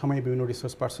বিভিন্ন সময়ে বিভিন্ন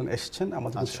রিসোর্স পার্সন এসেছেন,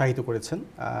 আমাদের উৎসাহিত করেছেন।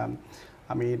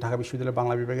 আমি ঢাকা বিশ্ববিদ্যালয়ের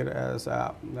বাংলা বিভাগের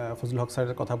ফজলুল হক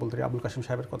স্যারের কথা বলতে পারি, আবুল কাসিম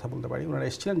সাহেবের কথা বলতে পারি, ওনারা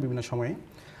এসেছিলেন বিভিন্ন সময়ে।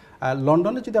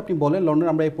 লন্ডনে যদি আপনি বলেন, লন্ডনে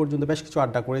আমরা এই পর্যন্ত বেশ কিছু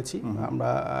আড্ডা করেছি আমরা,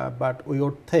 বাট ওই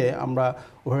অর্থে আমরা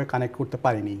ওভাবে কানেক্ট করতে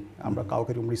পারিনি। আমরা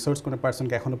কাউকে রিসার্চ কোনো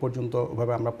পার্সনকে এখনো পর্যন্ত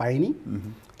ওভাবে আমরা পাইনি।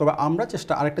 তবে আমরা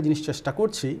আরেকটা জিনিস চেষ্টা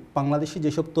করছি, বাংলাদেশি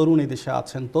যেসব তরুণ এই দেশে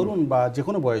আছেন, তরুণ বা যে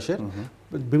কোনো বয়সের,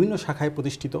 বিভিন্ন শাখায়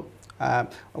প্রতিষ্ঠিত,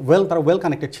 তারা ওয়েল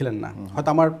কানেক্টেড ছিলেন না। হয়তো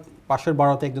আমার পাশের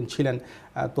বাড়াতে একজন ছিলেন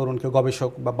তরুণ কেউ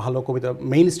গবেষক বা ভালো কবিতা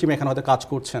মেইন স্ট্রিমে এখানে হয়তো কাজ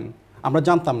করছেন, আমরা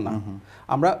জানতাম না।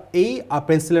 আমরা এই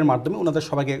পেন্সিলের মাধ্যমে ওনাদের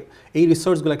সবাইকে এই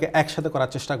রিসার্চগুলোকে একসাথে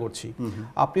করার চেষ্টা করছি।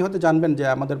 আপনি হয়তো জানবেন যে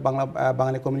আমাদের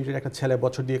বাঙালি কমিউনিটির একটা ছেলে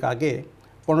বছর দুয়েক আগে,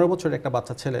 15 বছরের একটা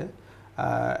বাচ্চা ছেলে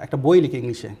একটা বই লিখে,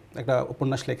 ইংলিশে একটা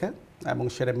উপন্যাস লেখে, এবং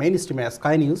সেটা মেইন স্ট্রিমে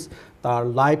স্কাই নিউজ তার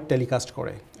লাইভ টেলিকাস্ট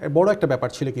করে। বড় একটা ব্যাপার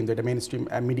ছিল কিন্তু এটা মেইন স্ট্রিম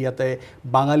মিডিয়াতে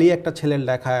বাঙালি একটা ছেলের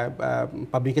লেখা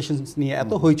পাবলিকেশনস নিয়ে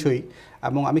এত হইচই।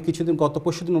 এবং আমি গত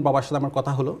পরশুদিন ওর বাবার সাথে আমার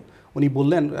কথা হলো, উনি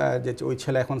বললেন যে ওই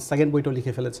ছেলে এখন সেকেন্ড বইটাও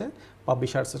লিখে ফেলেছে,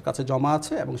 পাবলিশার্সের কাছে জমা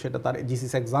আছে, এবং সেটা তার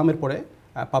জিসিএস এক্সামের পরে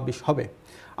পাবলিশ হবে।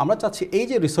 আমরা চাচ্ছি এই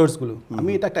যে রিসার্চগুলো, আমি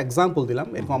এটা একটা এক্সাম্পল দিলাম,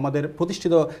 এরকম আমাদের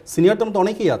প্রতিষ্ঠিত সিনিয়রদের মধ্যে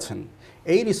অনেকেই আছেন,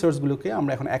 এই রিসার্চগুলোকে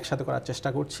আমরা এখন একসাথে করার চেষ্টা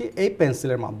করছি এই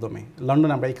পেন্সিলের মাধ্যমে।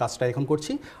 লন্ডনে আমরা এই কাজটা এখন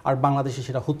করছি, আর বাংলাদেশে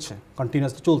সেটা হচ্ছে,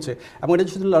 কন্টিনিউয়াসলি চলছে। এবং এটা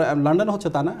শুধু লন্ডনে হচ্ছে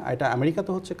তা না, এটা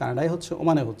আমেরিকাতে হচ্ছে, কানাডায় হচ্ছে,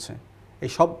 ওমানে হচ্ছে। এই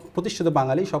সব প্রতিষ্ঠিত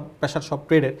বাঙালি, সব পেশার, সব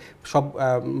ট্রেডের সব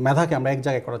মেধাকে আমরা এক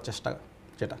জায়গায় করার চেষ্টা,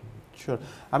 যেটা শিওর।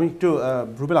 আমি একটু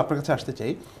রুবেল আপনার কাছে আসতে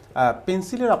চাই।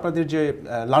 পেন্সিলের আপনাদের যে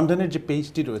লন্ডনের যে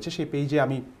পেজটি রয়েছে, সেই পেজে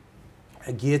আমি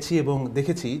গিয়েছি এবং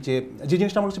দেখেছি যে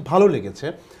জিনিসটা আমার কাছে ভালো লেগেছে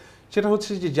সেটা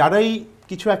হচ্ছে যে যারাই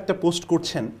কিছু একটা পোস্ট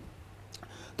করছেন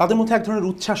তাদের মধ্যে এক ধরনের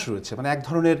উচ্ছ্বাস রয়েছে, মানে এক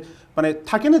ধরনের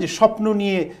থাকে না যে স্বপ্ন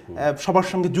নিয়ে সবার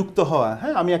সঙ্গে যুক্ত হওয়া,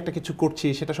 হ্যাঁ আমি একটা কিছু করছি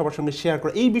সেটা সবার সঙ্গে শেয়ার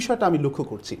করা, এই বিষয়টা আমি লক্ষ্য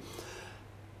করছি।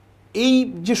 এই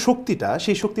যে শক্তিটা,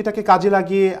 সেই শক্তিটাকে কাজে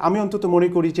লাগিয়ে আমি অন্তত মনে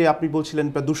করি যে আপনি বলছিলেন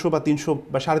প্রায় 200 বা 300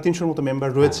 বা 350 মতো মেম্বার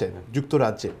রয়েছে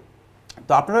যুক্তরাজ্যে।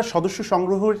 তো আপনারা সদস্য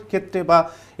সংগ্রহের ক্ষেত্রে বা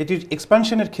এটির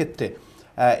এক্সপ্যানশনের ক্ষেত্রে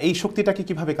এই শক্তিটাকে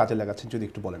কিভাবে কাজে লাগাচ্ছেন যদি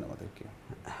একটু বলেন আমাদেরকে।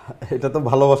 এটা তো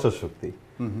ভালোবাসার শক্তি।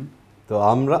 তো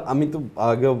আমি তো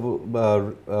আগেও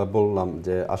বললাম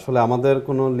যে আসলে আমাদের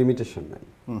কোনো লিমিটেশন নাই,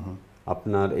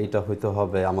 আপনার এইটা হইতে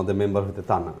হবে, আমাদের মেম্বার হইতে,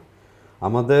 তা না।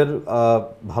 আমাদের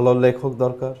ভালো লেখক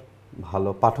দরকার, ভালো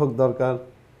পাঠক দরকার,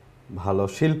 ভালো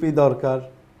শিল্পী দরকার।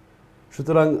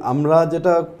 সুতরাং আমরা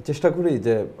যেটা চেষ্টা করি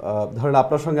যে ধরেন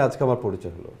আপনার সঙ্গে আজকে আমার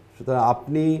পরিচয় হলো, সুতরাং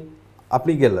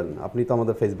আপনি গেলেন, আপনি তো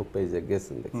আমাদের ফেসবুক পেজে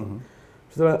গেছেন, দেখছেন,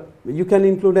 সুতরাং you can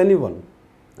include anyone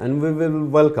and we will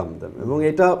welcome them. এবং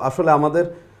এটা আসলে আমাদের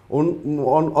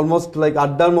অলমোস্ট লাইক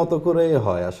আড্ডার মতো করেই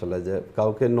হয় আসলে, যে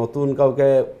নতুন কাউকে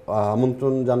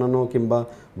আমন্ত্রণ জানানো কিংবা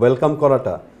ওয়েলকাম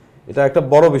করাটা, এটা একটা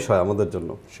বড় বিষয় আমাদের জন্য।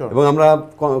 এবং আমরা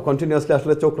কন্টিনিউয়াসলি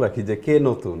আসলে চোখ রাখি যে কে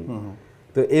নতুন।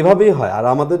 তো এভাবেই হয়। আর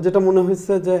আমাদের যেটা মনে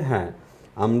হয়েছে যে হ্যাঁ,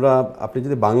 আপনি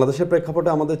যদি বাংলাদেশের প্রেক্ষাপটে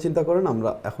আমাদের চিন্তা করেন, আমরা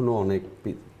এখনো অনেক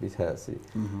পিছিয়ে আছি,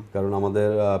 কারণ আমাদের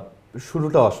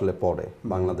শুরুটাও আসলে পরে,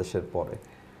 বাংলাদেশের পরে।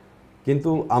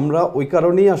 কিন্তু আমরা ওই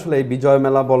কারণেই আসলে এই বিজয়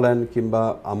মেলা বলেন কিংবা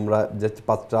আমরা যে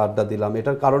 5টা আড্ডা দিলাম,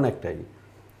 এটার কারণ একটাই,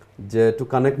 যে to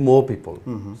connect more people.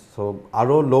 So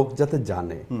আরও লোক যাতে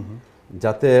জানে,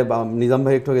 যাতে নিজাম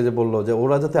ভাই একটু আগে যে বললো যে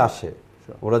ওরা যাতে আসে,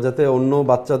 ওরা যাতে অন্য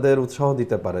বাচ্চাদের উৎসাহ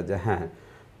দিতে পারে যে হ্যাঁ,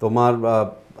 তোমার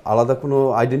আলাদা কোনো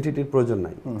আইডেন্টিটির প্রয়োজন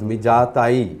নাই, তুমি যা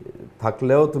তাই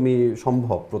থাকলেও তুমি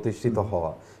সম্ভব প্রতিষ্ঠিত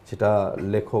হওয়া, সেটা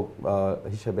লেখক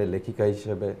হিসেবে, লেখিকা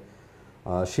হিসেবে,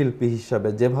 শিল্পী হিসাবে,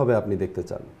 যেভাবে আপনি দেখতে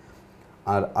চান।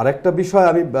 আর আরেকটা বিষয়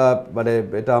আমি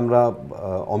এটা আমরা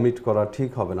অমিট করা ঠিক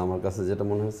হবে না আমার কাছে, যেটা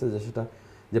মনে হচ্ছে সেটা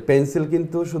যে পেন্সিল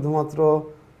কিন্তু শুধুমাত্র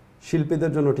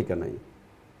শিল্পীদের জন্য টিকা নাই,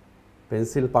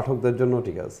 পেন্সিল পাঠকদের জন্য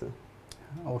টিকা আছে,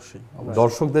 অবশ্যই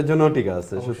দর্শকদের জন্য টিকা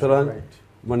আছে। সুতরাং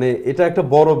এটা একটা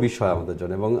বড় বিষয় আমাদের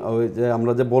জন্য। এবং ওই যে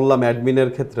আমরা যে বললাম অ্যাডমিনের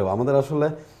ক্ষেত্রেও আমাদের আসলে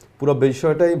পুরো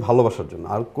বিষয়টাই ভালোবাসার জন্য,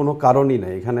 আর কোনো কারণই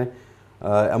নেই এখানে।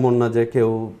 এমন না যে কেউ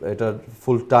এটা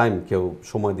ফুল টাইম কেউ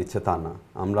সময় দিচ্ছে, তা না।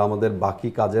 আমরা আমাদের বাকি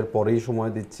কাজের পরেই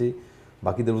সময় দিচ্ছি,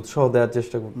 বাকিদের উৎসাহ দেওয়ার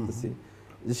চেষ্টা করতেছি,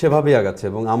 সেভাবেই আগাচ্ছে।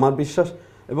 এবং আমার বিশ্বাস,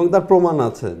 এবং তার প্রমাণ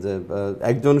আছে যে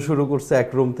একজন শুরু করছে এক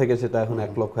রুম থেকে, সেটা এখন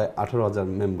 1,18,000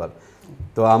 মেম্বার।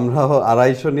 তো আমরা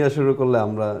 250 নিয়ে শুরু করলে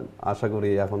আমরা আশা করি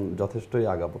এখন যথেষ্টই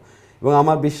আগাবো। এবং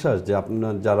আমার বিশ্বাস যে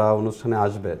আপনার যারা অনুষ্ঠানে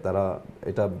আসবে তারা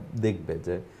এটা দেখবে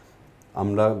যে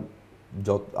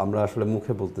আমরা আসলে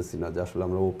মুখে বলতেছি না যে আসলে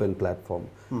আমরা open platform,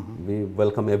 we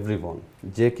welcome everyone.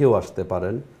 যে কেউ আসতে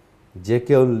পারেন, যে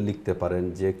কেউ লিখতে পারেন,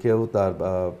 যে কেউ তার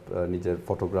নিজের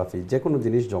ফটোগ্রাফি যে কোনো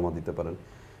জিনিস জমা দিতে পারেন,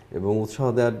 এবং উৎসাহ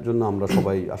দেওয়ার জন্য আমরা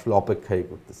সবাই আসলে অপেক্ষাই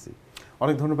করতেছি।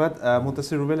 অনেক ধন্যবাদ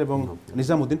মুতাসির রুবেল এবং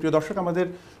নিজামউদ্দিন। প্রিয় দর্শক, আমাদের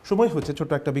সময় হচ্ছে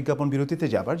ছোট্ট একটা বিজ্ঞাপন বিরতিতে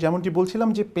যাবার। যেমনটি বলছিলাম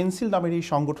যে পেন্সিল নামের এই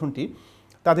সংগঠনটি,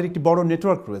 তাদের একটি বড়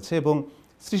নেটওয়ার্ক রয়েছে এবং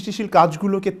সৃষ্টিশীল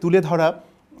কাজগুলোকে তুলে ধরা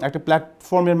একটা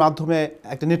প্ল্যাটফর্মের মাধ্যমে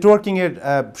একটা নেটওয়ার্কিংয়ের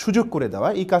সুযোগ করে দেওয়া,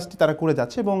 এই কাজটি তারা করে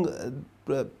যাচ্ছে এবং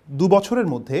 2 বছরের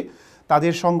মধ্যে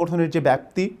তাদের সংগঠনের যে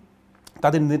ব্যাপ্তি,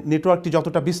 তাদের নেটওয়ার্কটি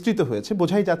যতটা বিস্তৃত হয়েছে,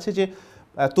 বোঝাই যাচ্ছে যে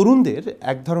তরুণদের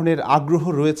এক ধরনের আগ্রহ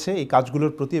রয়েছে এই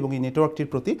কাজগুলোর প্রতি এবং এই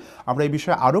নেটওয়ার্কটির প্রতি। আমরা এই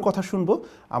বিষয়ে আরও কথা শুনবো।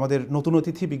 আমাদের নতুন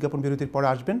অতিথি বিজ্ঞাপন বিরতির পরে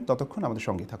আসবেন, ততক্ষণ আমাদের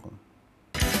সঙ্গেই থাকুন।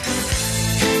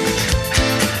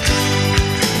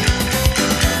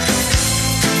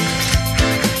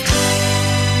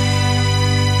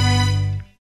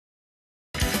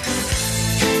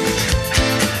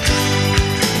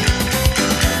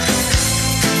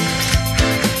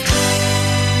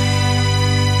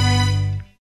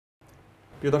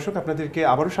 প্রিয় দর্শক, আপনাদেরকে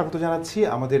আবারও স্বাগত জানাচ্ছি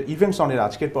আমাদের ইভেন্টস অনের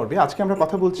আজকের পর্বে। আজকে আমরা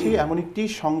কথা বলছি এমন একটি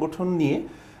সংগঠন নিয়ে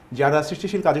যারা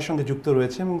সৃষ্টিশীল কাজের সঙ্গে যুক্ত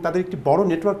রয়েছে এবং তাদের একটি বড়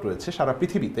নেটওয়ার্ক রয়েছে সারা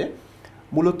পৃথিবীতে।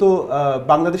 মূলত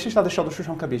বাংলাদেশে তাদের সদস্য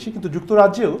সংখ্যা বেশি, কিন্তু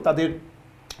যুক্তরাজ্যেও তাদের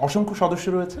অসংখ্য সদস্য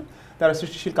রয়েছে। তারা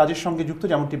সৃষ্টিশীল কাজের সঙ্গে যুক্ত,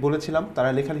 যেমনটি বলেছিলাম, তারা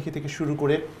লেখালেখি থেকে শুরু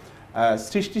করে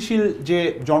সৃষ্টিশীল যে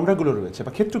জনরাগুলো রয়েছে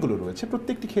বা ক্ষেত্রগুলো রয়েছে,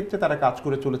 প্রত্যেকটি ক্ষেত্রে তারা কাজ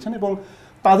করে চলেছেন এবং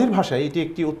তাদের ভাষায় এটি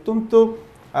একটি অত্যন্ত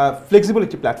ফ্লেক্সিবল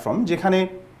একটি প্ল্যাটফর্ম, যেখানে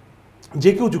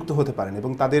যে কেউ যুক্ত হতে পারেন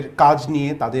এবং তাদের কাজ নিয়ে,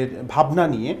 তাদের ভাবনা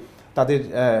নিয়ে, তাদের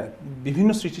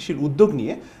বিভিন্ন সৃষ্টিশীল উদ্যোগ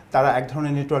নিয়ে তারা এক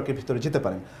ধরনের নেটওয়ার্কের ভিতরে যেতে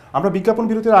পারেন। আমরা বিজ্ঞাপন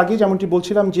বিরতির আগে যেমনটি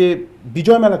বলছিলাম যে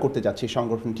বিজয় মেলা করতে যাচ্ছে এই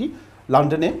সংগঠনটি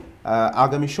লন্ডনে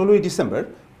আগামী 16ই ডিসেম্বর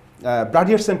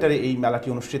ব্রাডিয়ার সেন্টারে এই মেলাটি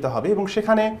অনুষ্ঠিত হবে এবং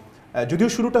সেখানে যদিও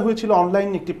শুরুটা হয়েছিল অনলাইন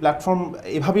একটি প্ল্যাটফর্ম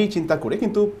এভাবেই চিন্তা করে,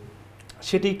 কিন্তু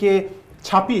সেটিকে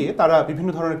ছাপিয়ে তারা বিভিন্ন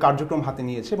ধরনের কার্যক্রম হাতে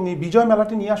নিয়েছে এবং এই বিজয়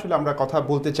মেলাটি নিয়ে আসলে আমরা কথা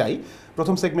বলতে চাই।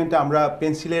 প্রথম সেগমেন্টে আমরা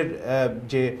পেন্সিলের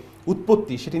যে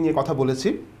উৎপত্তি সেটি নিয়ে কথা বলেছি,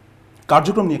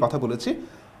 কার্যক্রম নিয়ে কথা বলেছি।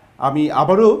 আমি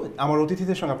আবারও আমার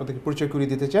অতিথিদের সঙ্গে আপনাদেরকে পরিচয়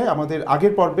করিয়ে দিতে চাই। আমাদের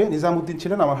আগের পর্বে নিজামুদ্দিন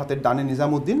ছিলেন, আমার হাতের ডানে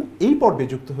নিজামুদ্দিন। এই পর্বে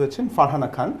যুক্ত হয়েছেন ফারহানা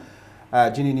খান,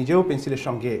 যিনি নিজেও পেন্সিলের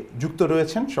সঙ্গে যুক্ত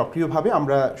রয়েছেন সক্রিয়ভাবে।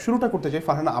 আমরা শুরুটা করতে চাই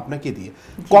ফারহানা আপনাকে দিয়ে।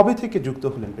 কবে থেকে যুক্ত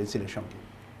হলেন পেন্সিলের সঙ্গে?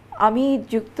 আমি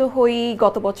যুক্ত হই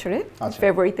গত বছরে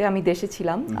ফেব্রুয়ারিতে। আমি দেশে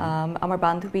ছিলাম। আমার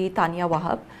বান্ধবী তানিয়া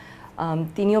ওয়াহাব,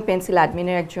 তিনিও পেন্সিল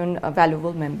অ্যাডমিনের একজন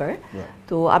ভ্যালুয়েবল মেম্বার।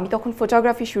 তো আমি তখন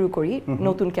ফটোগ্রাফি শুরু করি,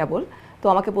 নতুন কেবল। তো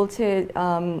আমাকে বলছে,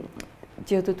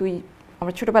 যেহেতু তুই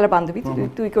আমার ছোটবেলার বান্ধবী,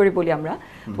 তুই করে বলি আমরা,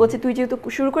 বলছে তুই যেহেতু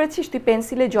শুরু করেছিস, তুই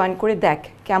পেন্সিলে জয়েন করে দেখ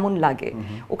কেমন লাগে।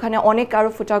 ওখানে অনেক আরও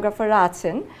ফটোগ্রাফাররা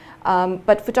আছেন,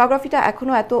 বাট ফটোগ্রাফিটা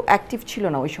এখনও এত অ্যাক্টিভ ছিল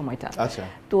না ওই সময়টা।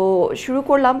 তো শুরু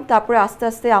করলাম, তারপরে আস্তে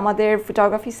আস্তে আমাদের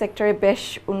ফটোগ্রাফি সেক্টরে বেশ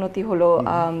উন্নতি হলো,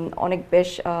 অনেক বেশ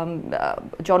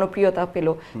জনপ্রিয়তা পেল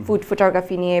ফুড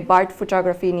ফটোগ্রাফি নিয়ে, বার্ড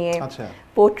ফটোগ্রাফি নিয়ে,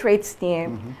 পোর্ট্রেটস নিয়ে।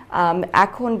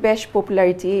 এখন বেশ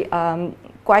পপুলারিটি।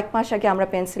 কয়েক মাস আগে আমরা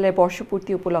পেন্সিলের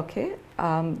বর্ষপূর্তি উপলক্ষে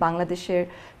বাংলাদেশের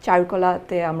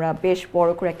চারুকলাতে আমরা বেশ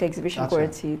বড় করে একটা এক্সিবিশন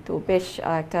করেছি। তো বেশ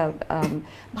একটা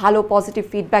ভালো পজিটিভ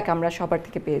ফিডব্যাক আমরা সবার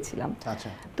থেকে পেয়েছিলাম।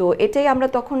 তো এটাই আমরা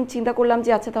তখন চিন্তা করলাম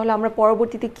যে আচ্ছা, তাহলে আমরা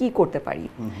পরবর্তীতে কি করতে পারি।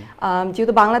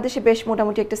 যেহেতু বাংলাদেশে বেশ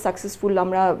মোটামুটি একটা সাকসেসফুল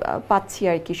আমরা পাচ্ছি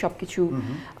আর কি, সব কিছু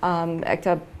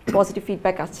একটা পজিটিভ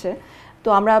ফিডব্যাক আছে। তো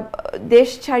আমরা দেশ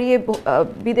ছাড়িয়ে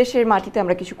বিদেশের মাটিতে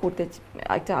আমরা কিছু করতে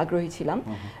একটা আগ্রহী ছিলাম।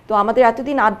 তো আমাদের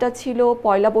এতদিন আড্ডা ছিল,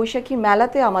 পয়লা বৈশাখীর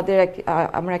মেলাতে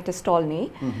আমরা একটা স্টল নেই।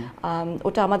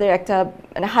 ওটা আমাদের একটা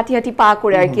মানে হাঁটি হাঁটি পা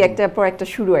করে আর কি, একটা পর একটা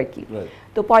শুরু আর কি।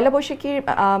 তো পয়লা বৈশাখীর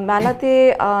মেলাতে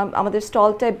আমাদের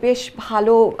স্টলটায় বেশ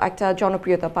ভালো একটা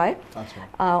জনপ্রিয়তা পায়।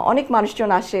 অনেক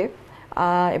মানুষজন আসে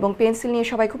এবং পেন্সিল নিয়ে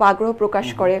সবাই খুব আগ্রহ প্রকাশ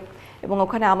করে। এবং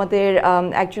ওখানে আমাদের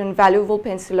একজন ভ্যালুয়েবল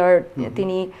পেন্সিলার,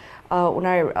 তিনি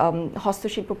ওনার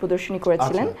হস্তশিল্প প্রদর্শনী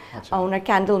করেছিলেন ওনার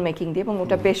ক্যান্ডেল মেকিং দিয়ে, এবং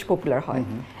ওটা বেশ পপুলার হয়।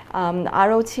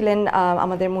 আরও ছিলেন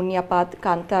আমাদের মুন্নিয়াপাত,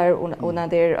 কান্তার,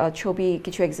 ওনাদের ছবি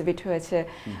কিছু এক্সিবিট হয়েছে,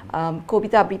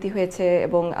 কবিতা আবৃত্তি হয়েছে,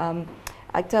 এবং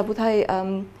একটা বোধহয়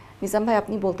নিজাম ভাই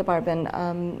আপনি বলতে পারবেন,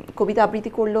 কবিতা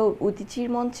আবৃত্তি করলো উদিচির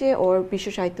মঞ্চে ওর বিশ্ব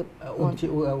সাহিত্য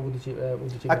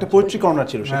একটা পোয়েট্রি কর্নার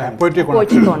ছিল, পোয়েট্রি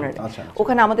কর্নার।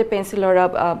 ওখানে আমাদের পেন্সিলরা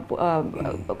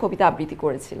কবিতা আবৃত্তি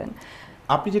করেছিলেন।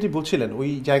 আপনি যেটি বলছিলেন ওই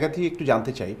জায়গা থেকে একটু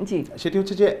জানতে চাই, সেটি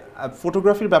হচ্ছে যে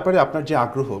ফটোগ্রাফির ব্যাপারে আপনার যে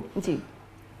আগ্রহ,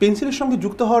 পেন্সিলের সঙ্গে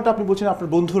যুক্ত হওয়াটা আপনি বলছেন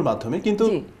আপনার বন্ধুর মাধ্যমে, কিন্তু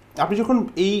আপনি যখন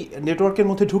এই নেটওয়ার্কের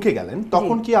মধ্যে ঢুকে গেলেন,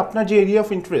 তখন কি আপনার যে এরিয়া অফ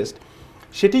ইন্টারেস্ট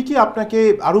সেটি কি আপনাকে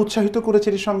আরো উৎসাহিত করেছে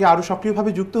এর সঙ্গে আরো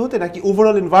সক্রিয়ভাবে যুক্ত হতে, নাকি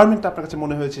ওভারঅল এনভায়রনমেন্ট আপনার কাছে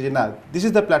মনে হয়েছে যে না, this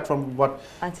is the platform what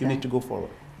you need to go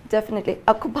forward? Definitely,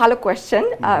 খুব ভালো কোয়েশ্চেন।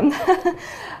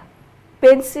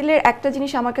 পেন্সিলের একটা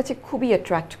জিনিস আমার কাছে খুবই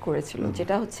অ্যাট্রাক্ট করেছিল,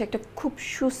 যেটা হচ্ছে একটা খুব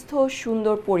সুস্থ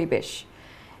সুন্দর পরিবেশ।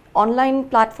 অনলাইন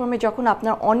প্ল্যাটফর্মে যখন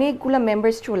আপনার অনেকগুলো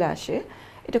মেম্বার্স চলে আসে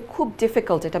এটা খুব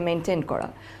ডিফিকাল্ট এটা মেনটেন করা।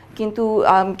 কিন্তু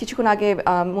কিছুক্ষণ আগে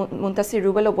মুনতাসির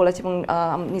রুবেলও বলেছে এবং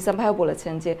নিজাম ভাইও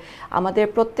বলেছেন যে আমাদের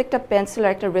প্রত্যেকটা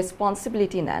পেন্সিলের একটা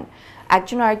রেসপন্সিবিলিটি নেন।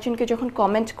 একজন আরেকজনকে যখন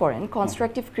কমেন্ট করেন,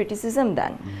 কনস্ট্রাকটিভ ক্রিটিসিজম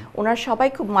দেন, ওনার সবাই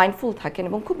খুব মাইন্ডফুল থাকেন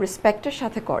এবং খুব রেসপেক্টের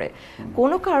সাথে করে।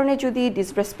 কোনো কারণে যদি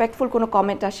ডিসরেসপেক্টফুল কোনো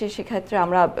কমেন্ট আসে সেক্ষেত্রে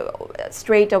আমরা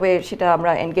স্ট্রেইট অ্যাওয়ে সেটা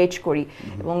আমরা এনগেজ করি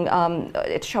এবং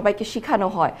এটা সবাইকে শেখানো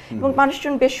হয় এবং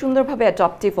মানুষজন বেশ সুন্দরভাবে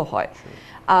অ্যাডাপ্টিভও হয়।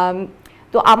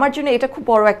 তো আমার জন্য এটা খুব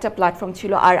বড় একটা প্ল্যাটফর্ম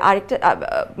ছিল। আর আরেকটা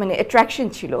মানে অ্যাট্রাকশন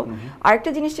ছিল, আরেকটা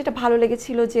জিনিস যেটা ভালো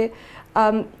লেগেছিল যে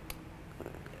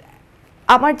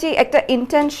আমার যে একটা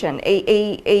ইন্টেনশন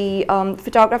এই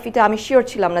ফটোগ্রাফিটা আমি শিওর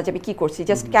ছিলাম না যে আমি কী করছি,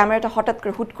 জাস্ট ক্যামেরাটা হঠাৎ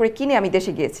করে হুট করে কিনে আমি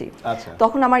দেশে গিয়েছি।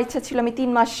 তখন আমার ইচ্ছা ছিল আমি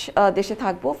 3 মাস দেশে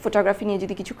থাকবো, ফটোগ্রাফি নিয়ে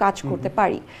যদি কিছু কাজ করতে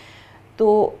পারি। তো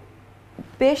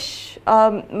বেশ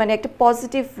মানে একটা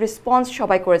পজিটিভ রেসপন্স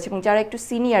সবাই করেছে এবং যারা একটু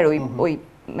সিনিয়র ওই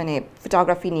মানে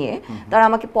ফটোগ্রাফি নিয়ে তারা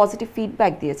আমাকে পজিটিভ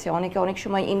ফিডব্যাক দিয়েছে। অনেকে অনেক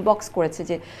সময় ইনবক্স করেছে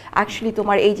যে অ্যাকচুয়ালি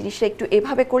তোমার এই জিনিসটা একটু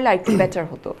এভাবে করলে আর একটু বেটার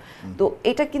হতো। তো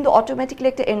এটা কিন্তু অটোমেটিক্যালি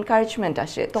একটা এনকারেজমেন্ট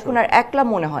আসে, তখন আর একলা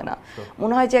মনে হয় না,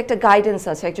 মনে হয় যে একটা গাইডেন্স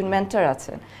আছে, একজন মেন্টর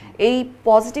আছে। এই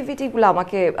পজিটিভিটিগুলো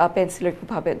আমাকে পেন্সিলের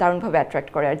খুবভাবে দারুণভাবে অ্যাট্রাক্ট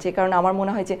করে। আর যে কারণে আমার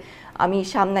মনে হয় যে আমি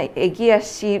সামনে এগিয়ে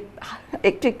আসছি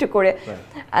একটু একটু করে।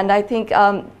 অ্যান্ড আই থিঙ্ক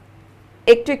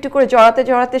একটু একটু করে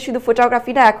জড়াতে শুধু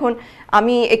ফটোগ্রাফি না, এখন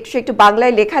আমি একটু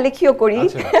বাংলায় লেখালেখিও করি,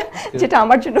 যেটা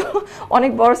আমার জন্য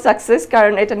অনেক বড় সাকসেস,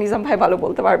 কারণ এটা নিজাম ভাই ভালো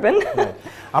বলতে পারবেন।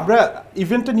 আমরা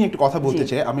ইভেন্টটা নিয়ে একটু কথা বলতে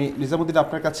চাই। আমি নিজামুদ্দিন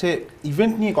আপনার কাছে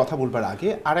ইভেন্ট নিয়ে কথা বলবার আগে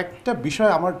আর একটা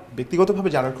বিষয় আমার ব্যক্তিগতভাবে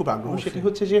জানার খুব আগ্রহ, সেটি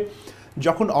হচ্ছে যে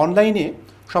যখন অনলাইনে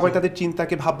সবাই তাদের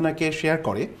চিন্তাকে ভাবনাকে শেয়ার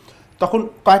করে তখন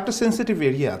কয়েকটা সেন্সিটিভ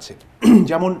এরিয়া আছে।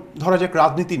 যেমন ধরা যাক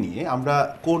রাজনীতি নিয়ে আমরা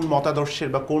কোন মতাদর্শের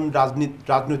বা কোন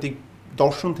রাজনৈতিক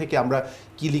দর্শন থেকে আমরা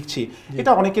কি লিখছি,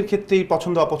 এটা অনেকের ক্ষেত্রেই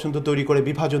পছন্দ অপছন্দ তৈরি করে,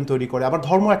 বিভাজন তৈরি করে। আবার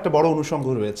ধর্ম একটা বড় অনুষঙ্গ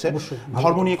রয়েছে,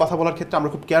 ধর্ম নিয়ে কথা বলার ক্ষেত্রে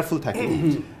আমরা খুব কেয়ারফুল থাকি,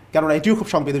 কেননা এটিও খুব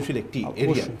সংবেদনশীল একটি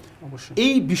এরিয়া।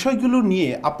 এই বিষয়গুলো নিয়ে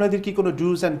আপনাদের কি কোনো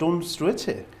ডুজ অ্যান্ড ডোন্টস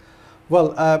রয়েছে? ওয়েল,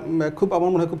 খুব আমার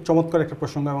মনে হয় খুব চমৎকার একটা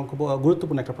প্রসঙ্গ এবং খুব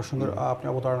গুরুত্বপূর্ণ একটা প্রসঙ্গ আপনি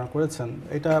অবতারণা করেছেন।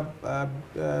 এটা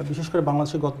বিশেষ করে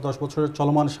বাংলাদেশের গত 10 বছরের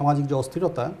চলমান সামাজিক যে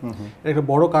অস্থিরতা, এর একটা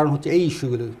বড় কারণ হচ্ছে এই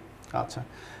ইস্যুগুলো। আচ্ছা,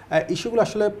 ইস্যুগুলো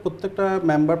আসলে প্রত্যেকটা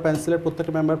মেম্বার, পেন্সিলের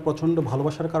প্রত্যেকটা মেম্বার প্রচণ্ড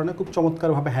ভালোবাসার কারণে খুব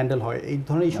চমৎকারভাবে হ্যান্ডেল হয়। এই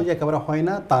ধরনের ইস্যু যে একেবারে হয়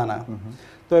না তা না,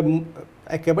 তো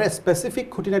একেবারে স্পেসিফিক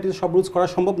খুঁটিনাটিতে সব রুলস করা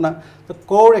সম্ভব না, তো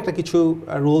কোর একটা কিছু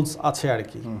রুলস আছে আর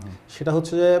কি। সেটা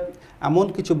হচ্ছে যে এমন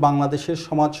কিছু বাংলাদেশের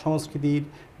সমাজ সংস্কৃতির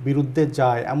বিরুদ্ধে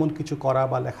যায় এমন কিছু করা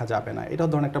বা লেখা যাবে না। এটা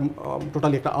ধরুন একটা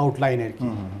টোটালি একটা আউটলাইন আর কি।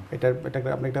 এটা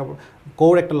আপনি একটা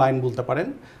কোর একটা লাইন বলতে পারেন।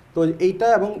 তো এইটা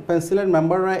এবং পেন্সিলের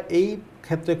মেম্বাররা এই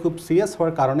ক্ষেত্রে খুব সিরিয়াস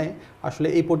হওয়ার কারণে আসলে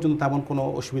এই পর্যন্ত তেমন কোনো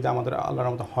অসুবিধা আমাদের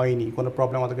আল্লাহর মতো হয়নি, কোনো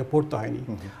প্রবলেম আমাদেরকে পড়তে হয়নি।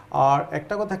 আর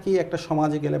একটা কথা কি, একটা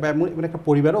সমাজে গেলে বা এমন একটা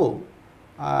পরিবারও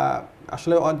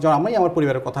আসলে আমি আমার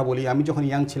পরিবারের কথা বলি, আমি যখন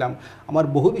ইয়াং ছিলাম আমার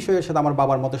বহু বিষয়ের সাথে আমার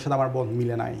বাবার মতের সাথে আমার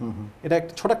মিলে নাই। এটা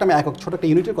একটা ছোট একটা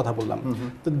ইউনিটের কথা বললাম।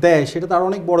 তো সেটা তো আর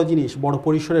অনেক বড় জিনিস, বড়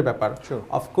পরিসরের ব্যাপার।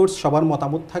 অফকোর্স সবার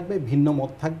মতামত থাকবে, ভিন্ন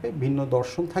মত থাকবে, ভিন্ন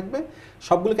দর্শন থাকবে,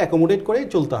 সবগুলোকে অ্যাকোমোডেট করেই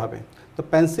চলতে হবে। তো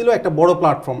পেন্সিলও একটা বড়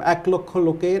প্ল্যাটফর্ম, 1 লক্ষ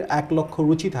লোকের 1 লক্ষ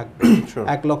রুচি থাকবে,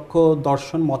 1 লক্ষ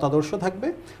দর্শন মতাদর্শ থাকবে,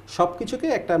 সব কিছুকে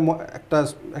একটা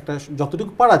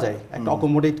যতটুকু পারা যায় একটা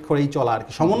অ্যাকোমোডেট করেই চলা আর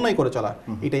কি, সমন্বয় করে চলা।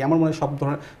 এটাই আমার মনে হয়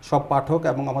সব পাঠক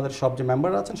এবং আমাদের সব যে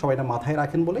মেম্বার আছেন সবাই এটা মাথায়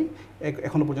রাখেন বলেই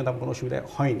এখনো পর্যন্ত আমার কোনো অসুবিধা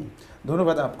হয়নি।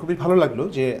 ধন্যবাদ। খুবই ভালো লাগলো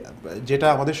যে যেটা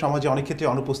আমাদের সমাজে অনেক ক্ষেত্রে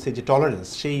অনুপস্থিত, যে টলারেন্স,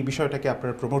 সেই বিষয়টাকে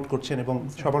আপনারা প্রমোট করছেন এবং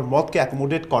সবার মতকে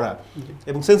অ্যাকোমোডেট করা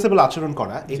এবং সেন্সেবল আচরণ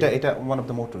করা, এটা ওয়ান অফ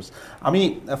দ্য মোটরস। আমি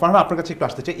ফারহানা আপনার কাছে একটু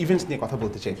আসতে চাই, ইভেন্টস নিয়ে কথা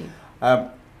বলতে চাই।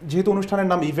 যেহেতু অনুষ্ঠানের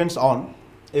নাম ইভেন্টস অন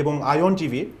এবং iON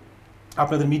টিভি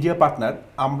আপনাদের মিডিয়া পার্টনার,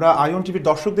 আমরা iON টিভির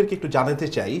দর্শকদেরকে একটু জানাতে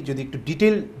চাই, যদি একটু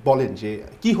ডিটেল বলেন যে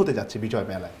কি হতে যাচ্ছে বিজয়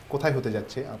মেলায়, কোথায় হতে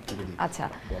যাচ্ছে আপনি যদি। আচ্ছা,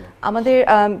 আমাদের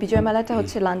বিজয় মেলাটা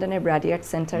হচ্ছে লন্ডনের ব্র্যাডিয়ার্ড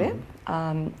সেন্টারে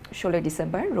 16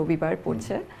 ডিসেম্বর রবিবার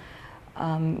পড়ছে।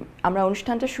 আমরা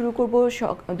অনুষ্ঠানটা শুরু করব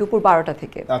দুপুর 12টা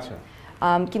থেকে। আচ্ছা,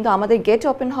 কিন্তু আমাদের গেট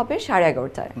ওপেন হবে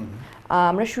 11:30টায়।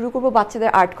 আমরা শুরু করব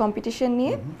বাচ্চাদের আর্ট কম্পিটিশন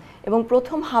নিয়ে এবং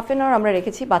প্রথম হাফ অ্যান আওয়ার আমরা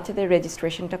রেখেছি বাচ্চাদের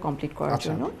রেজিস্ট্রেশনটা কমপ্লিট করার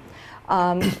জন্য।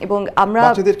 এবং আমরা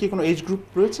বাচ্চাদের কি কোনো এজ গ্রুপ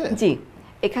রয়েছে? জি,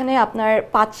 এখানে আপনার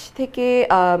 5 থেকে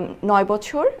 9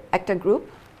 বছর একটা গ্রুপ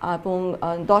এবং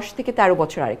 10 থেকে 13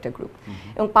 বছর আরেকটা গ্রুপ,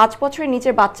 এবং 5 বছরের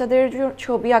নিচের বাচ্চাদের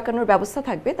ছবি আঁকানোর ব্যবস্থা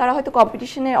থাকবে। তারা হয়তো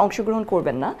কম্পিটিশনে অংশগ্রহণ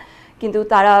করবেন না, কিন্তু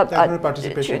তারা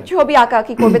ছবি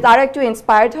আঁকাআঁকি করবে, তারা একটু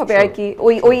ইন্সপায়ার্ড হবে আর কি,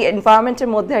 ওই এনভায়রনমেন্টের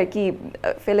মধ্যে আর কি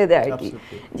ফেলে দেয় আর কি।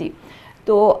 জি,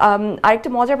 তো আরেকটা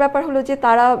মজার ব্যাপার হলো যে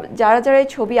তারা যারা এই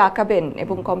ছবি আঁকাবেন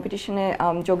এবং কম্পিটিশনে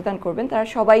যোগদান করবেন তারা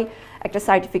সবাই একটা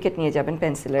সার্টিফিকেট নিয়ে যাবেন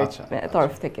পেন্সিলের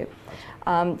তরফ থেকে,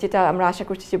 যেটা আমরা আশা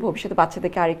করছি যে ভবিষ্যতে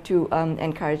বাচ্চাদেরকে আরেকটু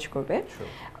এনকারেজ করবে।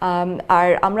 আর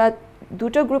আমরা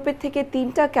দুটো গ্রুপের থেকে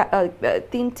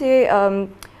তিনটে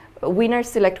উইনার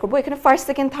সিলেক্ট করবো। এখানে ফার্স্ট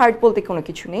সেকেন্ড থার্ড বলতে কোনো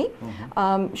কিছু নেই,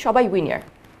 সবাই উইনার,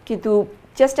 কিন্তু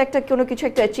জাস্ট কোনো কিছু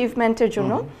একটা অ্যাচিভমেন্টের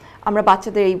জন্য আমরা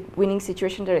বাচ্চাদের এই উইনিং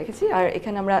সিচুয়েশনটা রেখেছি। আর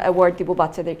এখানে আমরা অ্যাওয়ার্ড দিব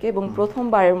বাচ্চাদেরকে, এবং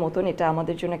প্রথমবারের মতন এটা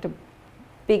আমাদের জন্য একটা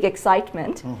বিগ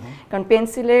এক্সাইটমেন্ট, কারণ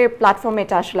পেন্সিলের প্ল্যাটফর্মে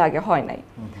এটা আসলে আগে হয় নাই।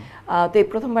 তো এই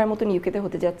প্রথমবারের মতন ইউকেতে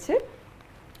হতে যাচ্ছে।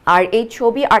 আর এই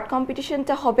ছবি আর্ট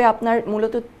কম্পিটিশনটা হবে আপনার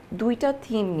মূলত দুইটা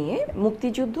থিম নিয়ে,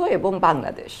 মুক্তিযুদ্ধ এবং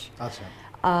বাংলাদেশ।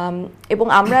 এবং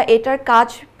আমরা এটার কাজ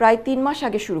প্রায় 3 মাস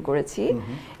আগে শুরু করেছি,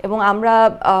 এবং আমরা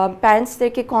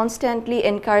প্যারেন্টসদেরকে কনস্ট্যান্টলি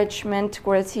এনকারেজমেন্ট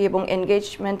করেছি এবং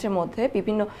এনগেজমেন্টের মধ্যে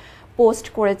বিভিন্ন পোস্ট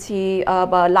করেছি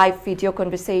বা লাইভ ভিডিও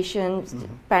কনভারসেশন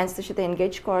প্যারেন্টসদের সাথে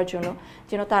এনগেজ করার জন্য,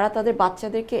 যেন তারা তাদের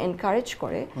বাচ্চাদেরকে এনকারেজ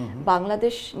করে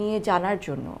বাংলাদেশ নিয়ে জানার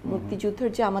জন্য,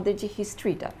 মুক্তিযুদ্ধের যে আমাদের যে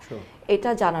হিস্ট্রিটা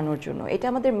এটা জানানোর জন্য। এটা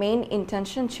আমাদের মেইন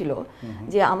ইন্টেনশন ছিল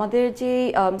যে আমাদের যে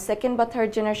সেকেন্ড বা থার্ড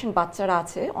জেনারেশন বাচ্চারা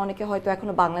আছে, অনেকে হয়তো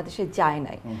এখনো বাংলাদেশে যায়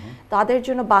নাই, তাদের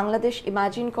জন্য বাংলাদেশ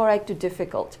ইমাজিন করা একটু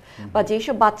ডিফিকাল্ট, বা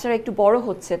যেসব বাচ্চারা একটু বড়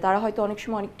হচ্ছে তারা হয়তো অনেক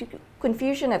সময় অনেকটু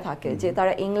কনফিউশনে থাকে যে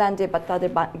তারা ইংল্যান্ডে বা তাদের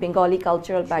বেঙ্গলি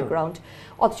কালচারাল ব্যাকগ্রাউন্ড,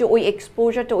 অথচ ওই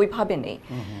এক্সপোজারটা ওইভাবে নেই।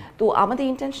 তো আমাদের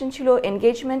ইন্টেনশন ছিল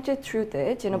এনগেজমেন্টের থ্রুতে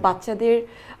যেন বাচ্চাদের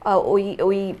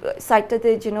ওই সাইটটাতে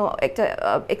যেন একটা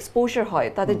এক্সপোজার হয়,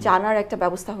 তাদের জানার একটা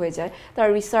ব্যবস্থা হয়ে যায়, তারা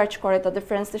রিসার্চ করে, তাদের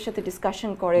ফ্রেন্ডসদের সাথে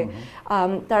ডিসকাশন করে,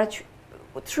 তারা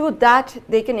through that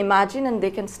they can imagine and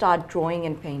they can start drawing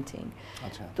and painting.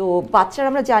 তো বাচ্চারা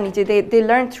আমরা জানি যে they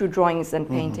learn through drawings and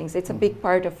paintings. It's a big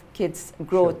part of kids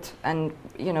growth and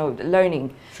learning.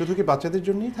 শুধু কি বাচ্চাদের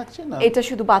জন্যই থাকছে না? এটা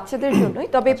শুধু বাচ্চাদের জন্যই,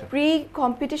 তবে প্রি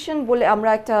কম্পিটিশন বলে আমরা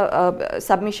একটা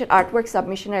সাবমিশন, আর্টওয়ার্ক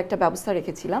সাবমিশনের একটা ব্যবস্থা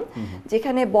রেখেছিলাম,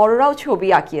 যেখানে বড়রাও ছবি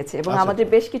আঁকিয়েছে, এবং আমাদের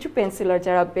বেশ কিছু পেন্সিলার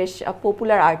যারা বেশ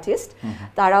পপুলার আর্টিস্ট,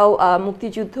 তারাও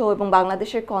মুক্তিযুদ্ধ এবং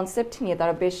বাংলাদেশের কনসেপ্ট নিয়ে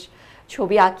তারা বেশ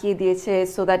ছবি আঁকিয়ে দিয়েছে,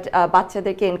 সো দ্যাট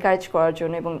বাচ্চাদেরকে এনকারেজ করার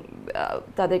জন্য এবং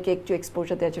তাদেরকে একটু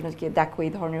এক্সপোজার দেওয়ার জন্য, যে দেখো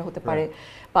এই ধরনের হতে পারে,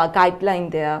 বা গাইডলাইন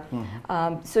দেয়া।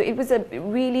 So it was a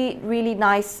really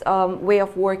nice way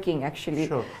of working actually.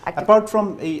 Apart from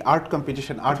এই আর্ট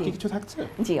কম্পিটিশন আর কি কিছু থাকছে?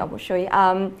 জি অবশ্যই,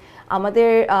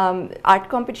 আমাদের আর্ট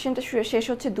কম্পিটিশনটা শেষ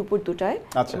হচ্ছে দুপুর 2টায়,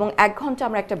 এবং 1 ঘন্টা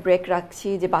আমরা একটা ব্রেক রাখছি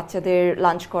যে বাচ্চাদের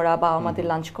লাঞ্চ করা বা আমাদের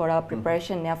লাঞ্চ করা,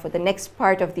 প্রিপারেশন নেওয়া for the next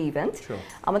part of the event.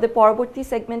 আমাদের পরবর্তী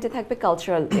সেগমেন্টে থাকবে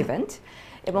কালচারাল ইভেন্ট,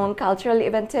 এবং কালচারাল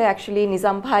ইভেন্টে অ্যাকচুয়ালি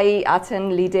নিজাম ভাই আছেন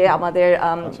লিডে, আমাদের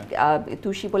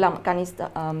তুষি বলে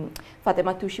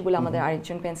ফাতেমা তুষি বলে আমাদের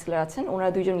আরেকজন পেন্সিলার আছেন,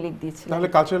 ওনারা দুইজন লিড দিয়েছিলেন। তাহলে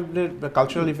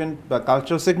কালচারাল ইভেন্ট বা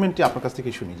কালচারাল সেগমেন্টটি আপনার কাছ থেকে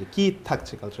শুনি যে কি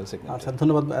থাকছে কালচারাল সেগমেন্ট। আচ্ছা,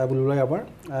 ধন্যবাদ বুলবুল ভাই। আবার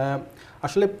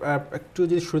আসলে একটু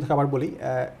যদি শুরু থেকে আবার বলি,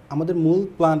 আমাদের মূল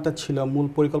প্ল্যানটা ছিল, মূল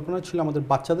পরিকল্পনা ছিল আমাদের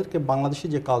বাচ্চাদেরকে বাংলাদেশি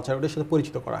যে কালচার ওটার সাথে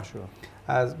পরিচিত করা।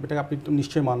 এটাকে আপনি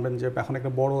নিশ্চয়ই মানবেন যে এখন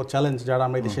একটা বড় চ্যালেঞ্জ, যারা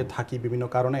আমরা এই দেশে থাকি বিভিন্ন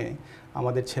কারণে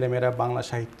আমাদের ছেলেমেয়েরা বাংলা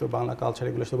সাহিত্য, বাংলা কালচার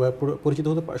এগুলো সাথে পরিচিত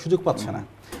হতে সুযোগ পাচ্ছে না।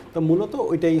 তো মূলত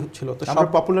ওইটাই ছিল। তো আমরা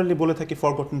পপুলারলি বলে থাকি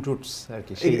ফরগটন রুটস আর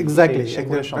কি। এক্স্যাক্টলি,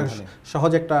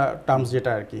 সহজ একটা টার্মস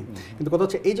যেটা আর কি। কিন্তু কথা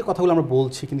হচ্ছে এই যে কথাগুলো আমরা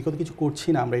বলছি কিন্তু কত কিছু করছি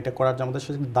না আমরা, এটা করার যে আমাদের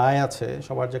সাথে দায় আছে,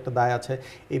 সবার যে একটা দায় আছে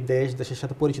এই দেশের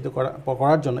সাথে পরিচিত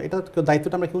করার জন্য, এটা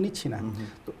দায়িত্বটা আমরা কেউ নিচ্ছি না।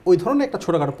 তো ওই ধরনের একটা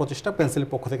ছোটোখাটো প্রচেষ্টা পেন্সিলের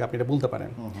পক্ষ থেকে আপনি এটা বলতে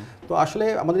পারেন। তো আসলে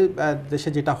আমাদের দেশে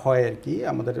যেটা হয় আর কি,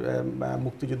 আমাদের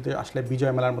মুক্তিযুদ্ধে আসলে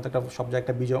বিজয় মেলার মতো একটা সব জায়গায়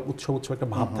একটা বিজয় উৎসব একটা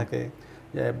ভাব থাকে,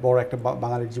 যে বড় একটা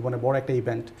বাঙালির জীবনে বড় একটা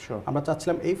ইভেন্ট। আমরা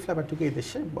চাচ্ছিলাম এই ফ্লেভারটুকু এই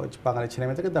দেশে বাঙালি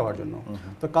ছেলেমেয়েদেরকে দেওয়ার জন্য।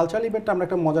 তো কালচারাল ইভেন্টটা আমরা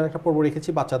একটা মজার একটা পর্ব রেখেছি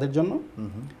বাচ্চাদের জন্য।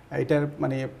 এটার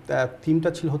মানে থিমটা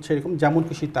ছিল হচ্ছে এরকম, যেমন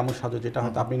খুশি তেমন সাজো, যেটা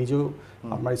হয়তো আপনি নিজেও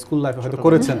আপনার স্কুল লাইফে হয়তো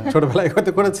করেছেন, ছোটোবেলায়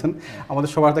হয়তো করেছেন। আমাদের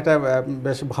সবার একটা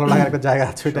বেশ ভালো লাগার একটা জায়গা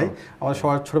আছে, ওইটাই আমাদের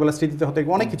সবার ছোটোবেলার স্মৃতিতে হয়তো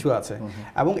অনেক কিছু আছে।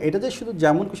 এবং এটা যে শুধু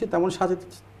যেমন খুশি তেমন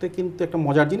সাজাতে, কিন্তু একটা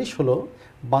মজার জিনিস হলো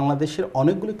বাংলাদেশের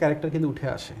অনেকগুলো ক্যারেক্টার কিন্তু উঠে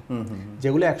আসে,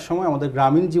 যেগুলো একসময় আমাদের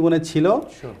গ্রামীণ জীবনে ছিল,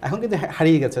 এখন কিন্তু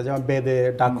হারিয়ে গেছে। যেমন বেদে,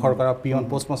 ডাকঘর করা, পিয়ন,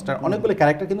 পোস্টমাস্টার, অনেকগুলো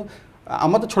ক্যারেক্টার কিন্তু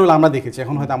আমাদের ছোটবেলা আমরা দেখেছি,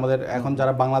 এখন হয়তো আমাদের এখন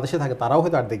যারা বাংলাদেশে থাকে তারাও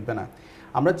হয়তো আর দেখবে না।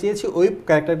 আমরা চেয়েছি ওই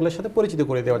ক্যারেক্টারগুলোর সাথে পরিচিত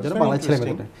করে দেওয়ার জন্য বাংলা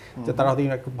ছেলেমেয়েদের, যে তারা হয়তো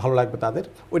একটু ভালো লাগবে তাদের,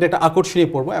 ওইটা একটা আকর্ষণীয়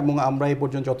পর্ব। এবং আমরা এই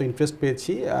পর্যন্ত যত ইন্টারেস্ট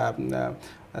পেয়েছি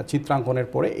চিত্রাঙ্কনের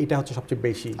পরে, এটা হচ্ছে সবচেয়ে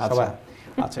বেশি সবাই।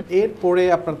 আচ্ছা, এরপরে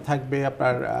আপনার থাকবে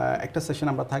একটা সেশন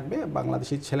আমরা থাকবে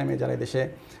বাংলাদেশি ছেলে মেয়ে যারা দেশে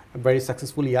ভেরি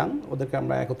সাকসেসফুল ইয়াং, ওদেরকে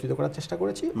আমরা একত্রিত করার চেষ্টা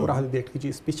করেছি। ওরা হয়তো কিছু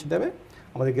স্পিচ দেবে,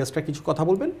 আমাদের গেস্টরা কিছু কথা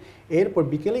বলবেন, এরপর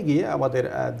বিকেলে গিয়ে আমাদের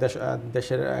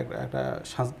দেশের একটা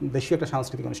দেশীয় একটা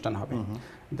সাংস্কৃতিক অনুষ্ঠান হবে।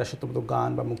 দেশাত্মবোধক গান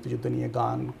বা মুক্তিযুদ্ধ নিয়ে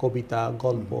গান, কবিতা,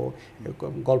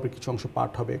 গল্পের কিছু অংশ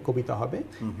পাঠ হবে, কবিতা হবে।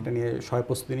 এটা নিয়ে সবাই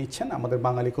প্রস্তুতি নিচ্ছেন, আমাদের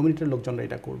বাঙালি কমিউনিটির লোকজনরা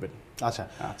এটা করবেন। আচ্ছা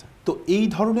আচ্ছা, তো এই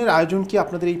ধরনের আয়োজন কি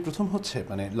আপনাদের এই প্রথম হচ্ছে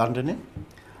মানে লন্ডনে?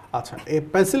 আচ্ছা, এই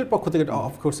পেন্সিলের পক্ষ থেকে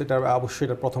অফকোর্স এটা অবশ্যই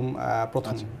এটা প্রথম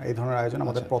এই ধরনের আয়োজন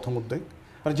আমাদের প্রথম উদ্যোগ।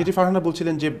 মানে যেটি ফারহানা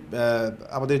বলছিলেন যে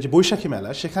আমাদের যে বৈশাখী মেলা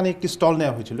সেখানে একটি স্টল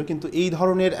নেওয়া হয়েছিল, কিন্তু এই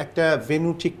ধরনের একটা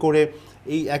ভেন্যু ঠিক করে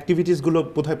এই অ্যাক্টিভিটিসগুলো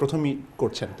বোধহয় প্রথমই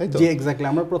করছেন, তাই তো? জি, এক্স্যাক্টলি।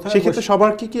 আমরা প্রথমে সেক্ষেত্রে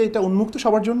সবার কি এটা উন্মুক্ত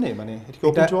সবার জন্য, মানে এটা কি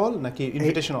ওপেন টু অল নাকি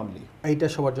ইনভিটেশন অনলি? এইটা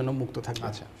সবার জন্য মুক্ত থাকবে।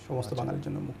 আচ্ছা, সমস্ত বাঙালির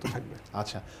জন্য মুক্ত থাকবে।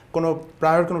 আচ্ছা, কোনো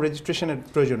প্রায়র কোনো রেজিস্ট্রেশনের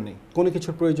প্রয়োজন নেই? কোনো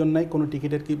কিছুর প্রয়োজন নাই, কোনো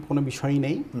টিকিটের কোনো বিষয়ই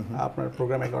নেই। আপনার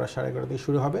প্রোগ্রাম 11 সাড়ে 11 থেকে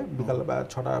শুরু হবে, বিকাল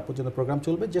 6টা পর্যন্ত প্রোগ্রাম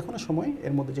চলবে। যে কোনো সময়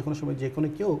এর মধ্যে যে কোনো সময় যে কোনো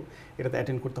কেউ এটাতে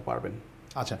অ্যাটেন্ড করতে পারবেন।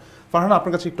 আচ্ছা ফারহানা,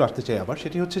 আপনার কাছে একটু আসতে চাই আবার,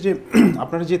 সেটি হচ্ছে যে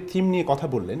আপনারা যে থিম নিয়ে কথা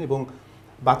বললেন এবং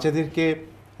বাচ্চাদেরকে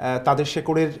তাদের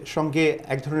শেকড়ের সঙ্গে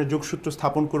এক ধরনের যোগসূত্র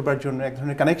স্থাপন করবার জন্য, এক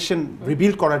ধরনের কানেকশন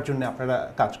রিবিল্ড করার জন্য আপনারা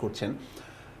কাজ করছেন,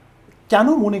 কেন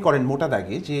মনে করেন মোটা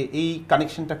দাগে যে এই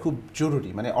কানেকশনটা খুব জরুরি?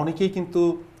 মানে অনেকেই কিন্তু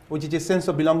ওই যে সেন্স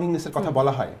অফ বিলঙ্গিংনেসের কথা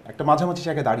বলা হয়, একটা মাঝামাঝি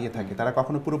জায়গায় দাঁড়িয়ে থাকে, তারা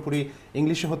কখনো পুরোপুরি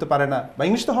ইংলিশে হতে পারে না, বা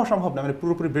ইংলিশ তো হওয়া সম্ভব না, মানে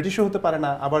পুরোপুরি ব্রিটিশও হতে পারে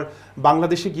না, আবার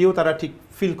বাংলাদেশে গিয়েও তারা ঠিক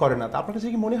ফিল করে না। তা আপনার কাছে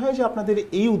কি মনে হয় যে আপনাদের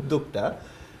এই উদ্যোগটা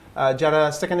যারা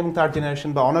সেকেন্ড এবং থার্ড জেনারেশন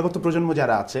বা অনাগত প্রজন্ম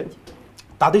যারা আছে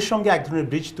তাদের সঙ্গে এক ধরনের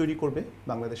ব্রিজ তৈরি করবে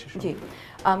বাংলাদেশের সঙ্গে? জি,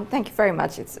 thank you very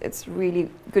much. It's really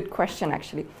good question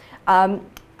actually.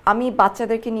 আমি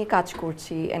বাচ্চাদেরকে নিয়ে কাজ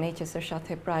করছি NHS এর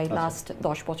সাথে প্রায় লাস্ট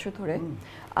 10 বছর ধরে,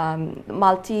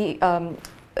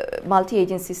 মাল্টি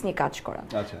এজেন্সিস নিয়ে কাজ করা।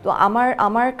 তো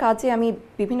আমার কাজে আমি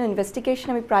বিভিন্ন ইনভেস্টিগেশন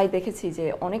আমি প্রায় দেখেছি যে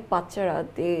অনেক বাচ্চারা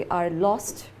দে আর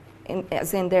লস্ট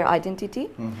ইন দেয়ার আইডেন্টিটি,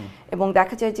 এবং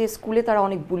দেখা যায় যে স্কুলে তারা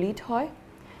অনেক বুলিড হয়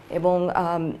এবং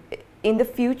in the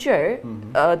future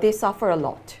they suffer a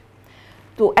lot.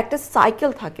 তো একটা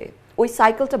সাইকেল থাকে, ওই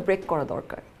সাইকেলটা ব্রেক করা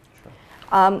দরকার।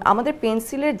 আমাদের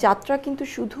পেন্সিলের যাত্রা কিন্তু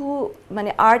শুধু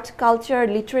মানে আর্ট, কালচার,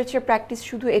 লিটারেচার প্র্যাকটিস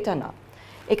শুধু এটা না,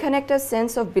 এখানে একটা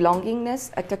সেন্স অফ বিলঙ্গিংনেস,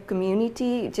 একটা কমিউনিটি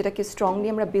যেটাকে স্ট্রংলি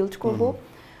আমরা বিল্ড করব,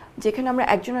 যেখানে আমরা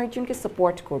একজন আরেকজনকে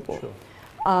সাপোর্ট করব।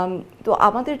 তো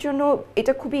আমাদের জন্য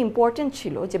এটা খুবই ইম্পর্টেন্ট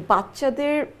ছিল যে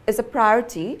বাচ্চাদের এজ এ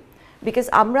প্রায়োরিটি, বিকজ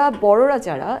আমরা বড়রা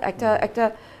যারা একটা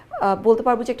বলতে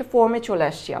পারবো যে একটা ফর্মে চলে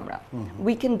আসছি আমরা,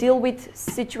 we can deal with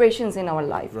situations in our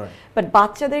life, but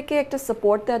বাচ্চাদেরকে একটা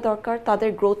সাপোর্ট দেওয়া দরকার, তাদের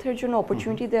গ্রোথের জন্য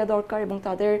অপরচুনিটি দেওয়া দরকার এবং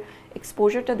তাদের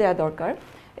এক্সপোজারটা দেওয়া দরকার।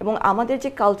 এবং আমাদের যে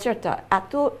কালচারটা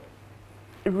এত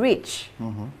রিচ,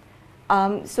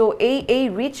 সো এই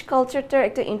রিচ কালচারটার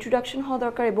একটা ইন্ট্রোডাকশন হওয়া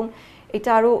দরকার এবং এটা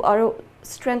আরো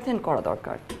স্ট্রেংথেন করা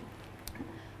দরকার।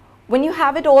 When you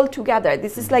have it all together,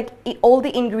 this is like all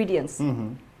the ingredients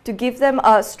to give them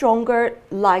a stronger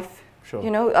life,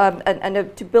 you know, and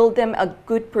to build them a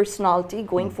good personality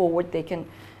going forward. They can,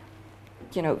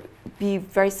 you know, be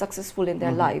very successful in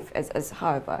their life as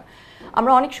however.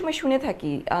 আমরা অনেক সময় শুনে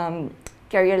থাকি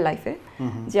career লাইফে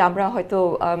যে আমরা হয়তো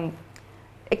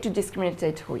একটু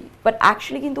ডিসক্রিমিনেটেড হই, বাট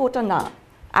অ্যাকচুয়ালি কিন্তু ওটা না।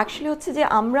 অ্যাকচুয়ালি হচ্ছে যে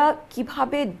আমরা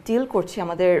কিভাবে ডিল করছি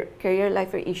আমাদের ক্যারিয়ার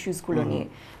লাইফের ইস্যুসগুলো নিয়ে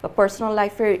বা পার্সোনাল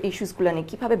লাইফের ইস্যুসগুলো নিয়ে,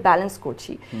 কীভাবে ব্যালেন্স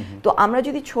করছি। তো আমরা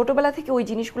যদি ছোটোবেলা থেকে ওই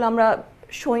জিনিসগুলো আমরা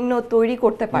সৈন্য তৈরি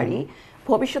করতে পারি,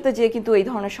 ভবিষ্যতে যে কিন্তু এই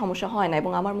ধরনের সমস্যা হয় না।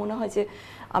 এবং আমার মনে হয় যে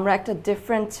আমরা একটা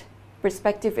ডিফারেন্ট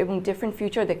পার্সপেক্টিভ এবং ডিফারেন্ট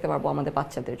ফিউচার দেখতে পারবো আমাদের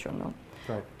বাচ্চাদের জন্য।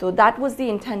 তো that was the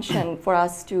intention for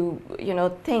us to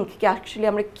think কি অ্যাকচুয়ালি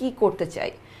আমরা কী করতে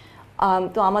চাই।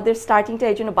 তো আমাদের স্টার্টিংটা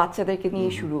এই জন্য বাচ্চাদেরকে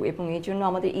নিয়ে শুরু, এবং এই জন্য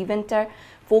আমাদের ইভেন্টটার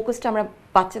ফোকাসটা আমরা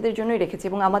বাচ্চাদের জন্যই রেখেছি।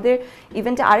 এবং আমাদের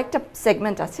ইভেন্টে আরেকটা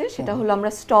সেগমেন্ট আছে, সেটা হলো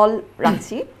আমরা স্টল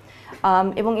রাখছি,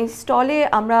 এবং এই স্টলে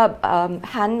আমরা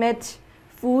হ্যান্ডমেড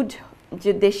ফুড,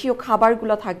 যে দেশীয়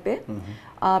খাবারগুলো থাকবে,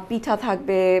 পিঠা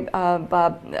থাকবে বা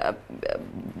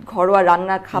ঘরোয়া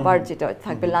রান্নার খাবার যেটা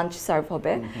থাকবে, লাঞ্চ সার্ভ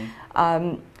হবে,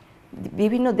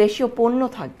 বিভিন্ন দেশীয় পণ্য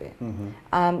থাকবে,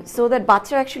 সো দ্যাট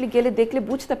বাচ্চারা অ্যাকচুয়ালি গেলে দেখলে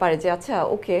বুঝতে পারে যে আচ্ছা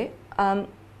ওকে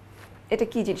এটা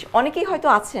কী জিনিস। অনেকেই হয়তো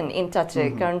আছেন ইন টাচে,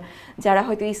 কারণ যারা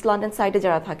হয়তো ইস্ট লন্ডন সাইডে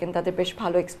যারা থাকেন তাদের বেশ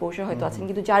ভালো এক্সপোজার হয়তো আছেন,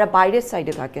 কিন্তু যারা বাইরের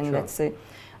সাইডে থাকেন, লেটস সে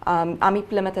আমি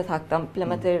প্লেমাতে থাকতাম,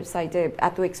 প্লেমাতের সাইডে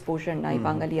এত এক্সপোজার নাই,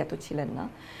 বাঙালি এত ছিলেন না।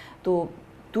 তো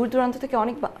দূর দূরান্ত থেকে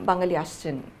অনেক বাঙালি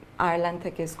আসছেন, আয়ারল্যান্ড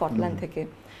থেকে, স্কটল্যান্ড থেকে।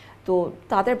 তো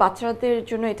তাদের বাচ্চাদের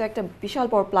জন্য এটা একটা বিশাল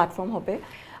বড় প্ল্যাটফর্ম হবে।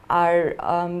 আর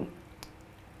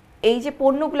এই যে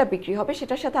পণ্যগুলো বিক্রি হবে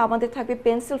সেটার সাথে আমাদের থাকবে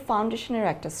পেন্সিল ফাউন্ডেশনের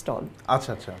একটা স্টল।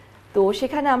 আচ্ছা আচ্ছা। তো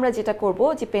সেখানে আমরা যেটা করব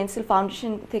যে পেন্সিল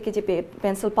ফাউন্ডেশন থেকে যে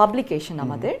পেন্সিল পাবলিকেশন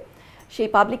আমাদের, সেই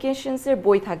পাবলিকেশনসের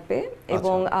বই থাকবে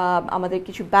এবং আমাদের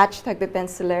কিছু ব্যাচ থাকবে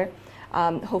পেন্সিলের,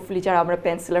 হোপফুলি যারা আমরা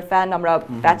পেন্সিলের ফ্যান, আমরা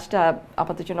ব্যাচটা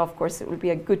আমাদের জন্য of course will be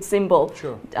a good symbol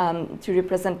two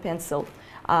represent pencil.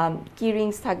 কি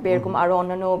রিংস থাকবে, এরকম আরও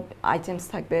অন্যান্য আইটেমস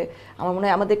থাকবে। আমার মনে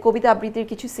হয় আমাদের কবিতা আবৃত্তির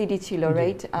কিছু সিডি ছিল,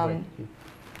 রাইট?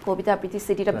 কবিতা আবৃত্তির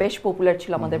সিডিটা বেশ পপুলার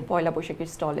ছিল আমাদের পয়লা বৈশাখের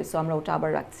স্টলে, সো আমরা ওটা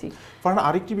আবার রাখছি। ফারহানা,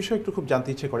 আরেকটি বিষয় একটু খুব জানতে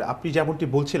ইচ্ছে করে, আপনি যেমনটি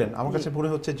বলছিলেন আমার কাছে মনে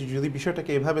হচ্ছে যে যদি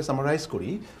বিষয়টাকে এভাবে সামারাইজ করি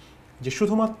যে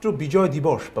শুধুমাত্র বিজয়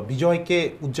দিবস বা বিজয়কে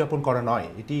উদযাপন করা নয়,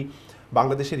 এটি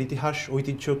বাংলাদেশের ইতিহাস,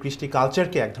 ঐতিহ্য, কৃষ্টি,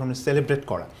 কালচারকে এক ধরনের সেলিব্রেট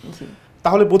করা,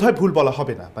 তাহলে বোধহয় ভুল বলা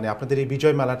হবে না। মানে আপনাদের এই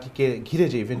বিজয় মেলাটিকে ঘিরে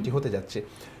যে ইভেন্টটি হতে যাচ্ছে,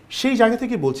 সেই জায়গা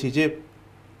থেকে বলছি যে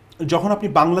যখন আপনি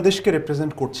বাংলাদেশকে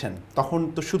রিপ্রেজেন্ট করছেন তখন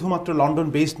তো শুধুমাত্র লন্ডন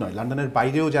বেসড নয়, লন্ডনের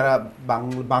বাইরেও যারা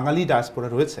বাঙালি ডায়াসপোরা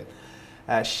রয়েছে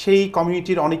সেই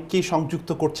কমিউনিটির অনেককেই সংযুক্ত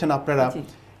করছেন আপনারা,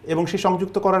 এবং সেই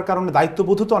সংযুক্ত করার কারণে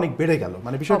দায়িত্ববোধও তো অনেক বেড়ে গেল।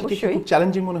 মানে বিষয়টি কি খুব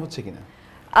চ্যালেঞ্জিং মনে হচ্ছে কিনা?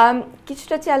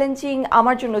 কিছুটা চ্যালেঞ্জিং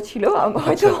আমার জন্য ছিল,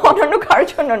 হয়তো অন্যান্য কারোর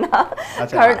জন্য না।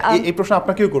 কারণ এই প্রশ্ন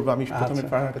আপনাকেও করব, আমি প্রথমে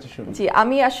ফারহানার কাছে শুনি। জি,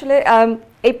 আমি আসলে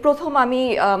এই প্রথম আমি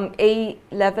এই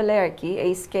লেভেলে আর কি,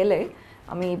 এই স্কেলে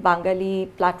আমি বাঙালি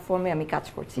প্ল্যাটফর্মে আমি কাজ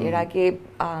করছি। এর আগে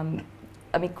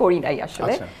আমি করি নাই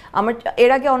আসলে। আমার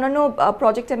এর আগে অন্যান্য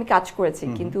প্রজেক্টে আমি কাজ করেছি,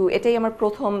 কিন্তু এটাই আমার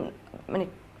প্রথম মানে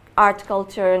আর্ট,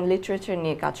 কালচার অ্যান্ড লিটারেচার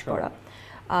নিয়ে কাজ করা।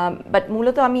 বাট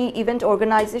মূলত আমি ইভেন্ট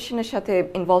অর্গানাইজেশনের সাথে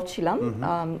ইনভলভ ছিলাম।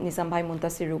 নিজাম ভাই,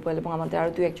 মুন্তাসির, রুবেল এবং আমাদের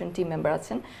আরও 2-1 টিম মেম্বার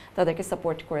আছেন, তাদেরকে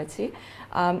সাপোর্ট করেছি।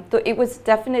 তো ইট ওয়াজ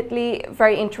definitely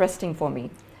very interesting for me.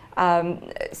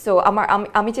 So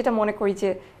আমি যেটা মনে করি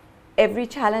যে every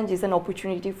challenge is an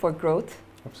opportunity for growth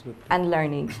and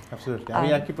learning. Absolutely. আমি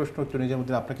একই প্রশ্ন একটু নিজের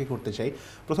মধ্যে আপনাকে করতে চাই।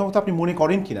 প্রথমত আপনি মনে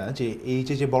করেন কিনা যে এই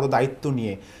যে বড় দায়িত্ব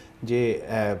নিয়ে যে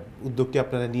উদ্যোগটি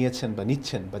আপনারা নিয়েছেন বা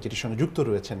নিচ্ছেন বা যেটির সঙ্গে যুক্ত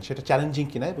রয়েছেন সেটা চ্যালেঞ্জিং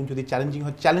কিনা, এবং যদি চ্যালেঞ্জিং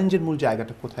হয় চ্যালেঞ্জের মূল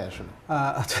জায়গাটা কোথায় আসলে?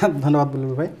 আচ্ছা, ধন্যবাদ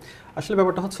বুলবুল ভাই। আসলে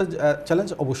ব্যাপারটা হচ্ছে চ্যালেঞ্জ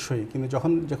অবশ্যই, কিন্তু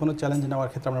যখন যে কোনো চ্যালেঞ্জ নেওয়ার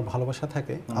ক্ষেত্রে আমার ভালোবাসা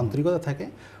থাকে, আন্তরিকতা থাকে,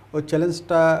 ওই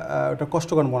চ্যালেঞ্জটা ওটা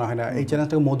কষ্টকর মনে হয় না, এই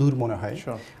চ্যালেঞ্জটাকে মধুর মনে হয়।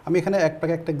 আমি এখানে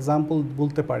একটা এক্সাম্পল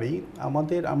বলতে পারি।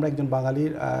 আমরা একজন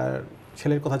বাঙালির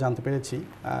ছেলের কথা জানতে পেরেছি,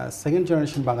 2nd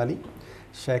জেনারেশন বাঙালি,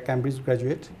 সে ক্যামব্রিজ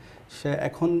গ্র্যাজুয়েট, সে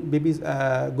এখন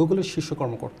গুগলের শীর্ষ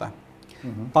কর্মকর্তা।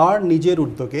 তার নিজের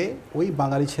উদ্যোগে, ওই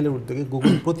বাঙালি ছেলের উদ্যোগে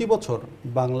গুগল প্রতি বছর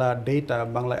বাংলা ডেটা,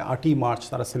 বাংলা 8ই মার্চ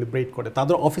তারা সেলিব্রেট করে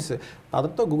তাদের অফিসে।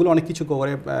 তাদের তো গুগল অনেক কিছু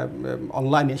করে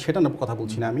অনলাইনে, সেটা না কথা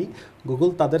বলছি না আমি। গুগল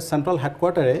তাদের সেন্ট্রাল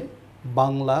হেডকোয়ার্টারে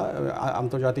বাংলা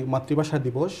আন্তর্জাতিক মাতৃভাষা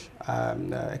দিবস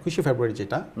 21শে ফেব্রুয়ারি,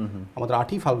 যেটা আমাদের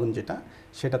 8ই ফাল্গুন, যেটা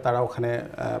সেটা তারা ওখানে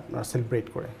সেলিব্রেট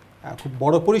করে, খুব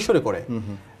বড় পরিসরে করে।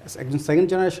 একজন 2nd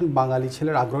জেনারেশন বাঙালি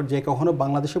ছেলের আগ্রহ, যে কখনো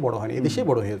বাংলাদেশে বড় হয়নি, এদেশেই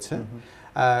বড় হয়েছে,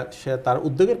 সে তার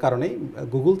উদ্যোগের কারণেই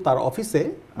গুগল তার অফিসে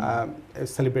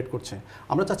সেলিব্রেট করছে।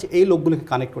 আমরা চাচ্ছি এই লোকগুলোকে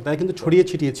কানেক্ট করতে। তারা কিন্তু ছড়িয়ে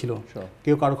ছিটিয়ে ছিল,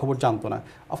 কেউ কারো খবর জানতো না।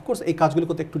 অফকোর্স এই কাজগুলো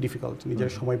করতে একটু ডিফিকাল্ট,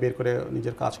 নিজের সময় বের করে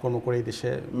নিজের কাজকর্ম করে এই দেশে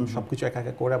সব কিছু একা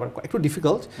একা করে আবার একটু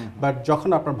ডিফিকাল্ট। বাট যখন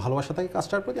আপনার ভালোবাসা থাকে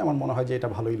কাজটার প্রতি, আমার মনে হয় যে এটা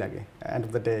ভালোই লাগে। এন্ড অফ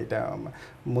দ্য ডে এটা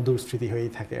মধুর স্মৃতি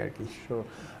হয়েই থাকে আর কি।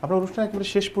 আপনার অনুষ্ঠান একেবারে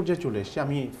শেষ পর্যায়ে চলে এসেছে,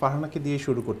 আমি ফারহানাকে দিয়ে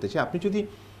শুরু করতে চাই।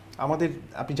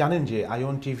 আপনি জানেন যে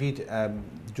iON টিভির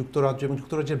যুক্তরাজ্য এবং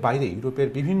যুক্তরাজ্যের বাইরে ইউরোপের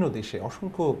বিভিন্ন দেশে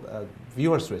অসংখ্য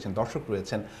ভিউয়ার্স রয়েছেন, দর্শক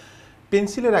রয়েছেন।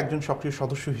 পেন্সিলের একজন সক্রিয়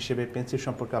সদস্য হিসেবে পেন্সিল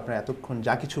সম্পর্কে আপনারা এতক্ষণ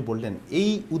যা কিছু বললেন, এই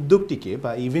উদ্যোগটিকে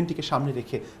বা ইভেন্টটিকে সামনে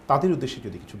রেখে তাদের উদ্দেশ্যে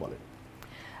যদি কিছু বলেন।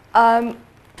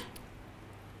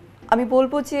 আমি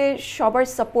বলবো যে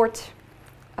সবার সাপোর্ট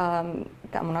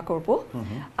কামনা করব।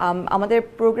 আমাদের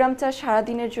প্রোগ্রামটা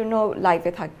সারাদিনের জন্য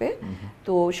লাইভে থাকবে,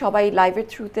 তো সবাই লাইভের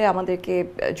থ্রুতে আমাদেরকে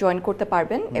জয়েন করতে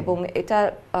পারবেন, এবং এটা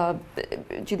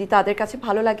যদি তাদের কাছে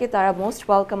ভালো লাগে তারা মোস্ট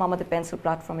ওয়েলকাম আমাদের পেন্সিল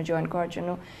প্ল্যাটফর্মে জয়েন করার জন্য,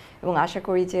 এবং আশা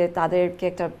করি যে তাদেরকে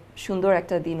একটা সুন্দর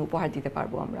একটা দিন উপহার দিতে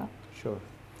পারবো আমরা।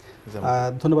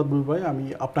 ধন্যবাদ বুলবুল ভাই। আমি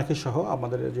আপনাকে সহ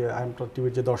আমাদের যে iON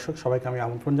টিভির যে দর্শক সবাইকে আমি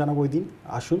আমন্ত্রণ জানাবো ওই দিন।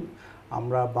 আসুন,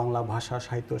 আমরা বাংলা ভাষা,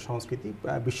 সাহিত্য, সংস্কৃতি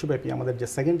বিশ্বব্যাপী আমাদের যে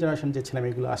 2nd জেনারেশন যে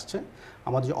ছেলেমেয়েগুলো আসছে,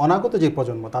 আমাদের যে অনাগত যে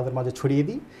প্রজন্ম, তাদের মাঝে ছড়িয়ে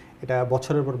দিই। এটা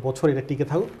বছরের পর বছর এটা টিকে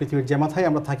থাকুক। পৃথিবীর যে মাথায়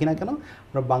আমরা থাকি না কেন,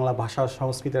 আমরা বাংলা ভাষা,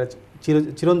 সংস্কৃতির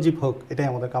চিরঞ্জীব হোক, এটাই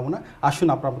আমাদের কামনা। আসুন,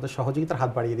 আপনারা আমাদের সহযোগিতার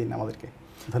হাত বাড়িয়ে দিন আমাদেরকে।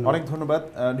 অনেক ধন্যবাদ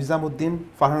নিজামউদ্দিন,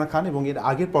 ফারহানা খান এবং এর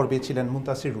আগের পর্বে ছিলেন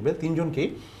মুন্তাসির, রুবেল, তিনজনকেই।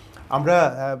 আমরা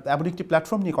এমন একটি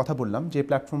প্ল্যাটফর্ম নিয়ে কথা বললাম যে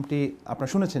প্ল্যাটফর্মটি আপনারা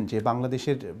শুনেছেন যে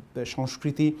বাংলাদেশের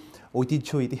সংস্কৃতি, ঐতিহ্য,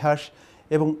 ইতিহাস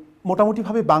এবং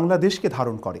মোটামুটিভাবে বাংলাদেশকে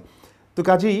ধারণ করে। তো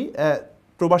কাজেই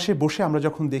প্রবাসে বসে আমরা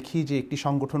যখন দেখি যে একটি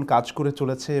সংগঠন কাজ করে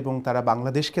চলেছে এবং তারা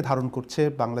বাংলাদেশকে ধারণ করছে,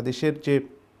 বাংলাদেশের যে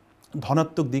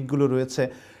ধনাত্মক দিকগুলো রয়েছে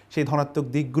সেই ধনাত্মক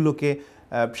দিকগুলোকে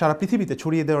সারা পৃথিবীতে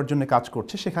ছড়িয়ে দেওয়ার জন্য কাজ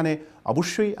করছে, সেখানে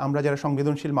অবশ্যই আমরা যারা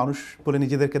সংবেদনশীল মানুষ বলে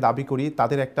নিজেদেরকে দাবি করি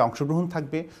তাদের একটা অংশগ্রহণ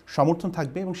থাকবে, সমর্থন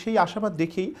থাকবে, এবং সেই আশাবাদ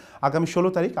দেখেই আগামী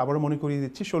 16 তারিখ আবারও মনে করিয়ে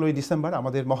দিচ্ছি 16ই ডিসেম্বর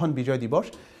আমাদের মহান বিজয় দিবস।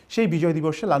 সেই বিজয়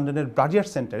দিবসে লন্ডনের ব্রাডিয়ার্ড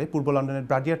সেন্টারে, পূর্ব লন্ডনের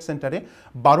ব্রাডিয়ার্ড সেন্টারে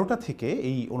 12টা থেকে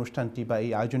এই অনুষ্ঠানটি বা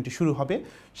এই আয়োজনটি শুরু হবে।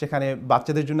 সেখানে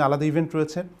বাচ্চাদের জন্য আলাদা ইভেন্ট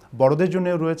রয়েছে, বড়দের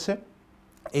জন্যও রয়েছে।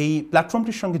 এই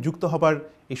প্ল্যাটফর্মটির সঙ্গে যুক্ত হবার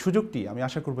এই সুযোগটি আমি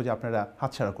আশা করব যে আপনারা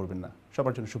হাতছাড়া করবেন না।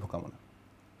 সবার জন্য শুভকামনা।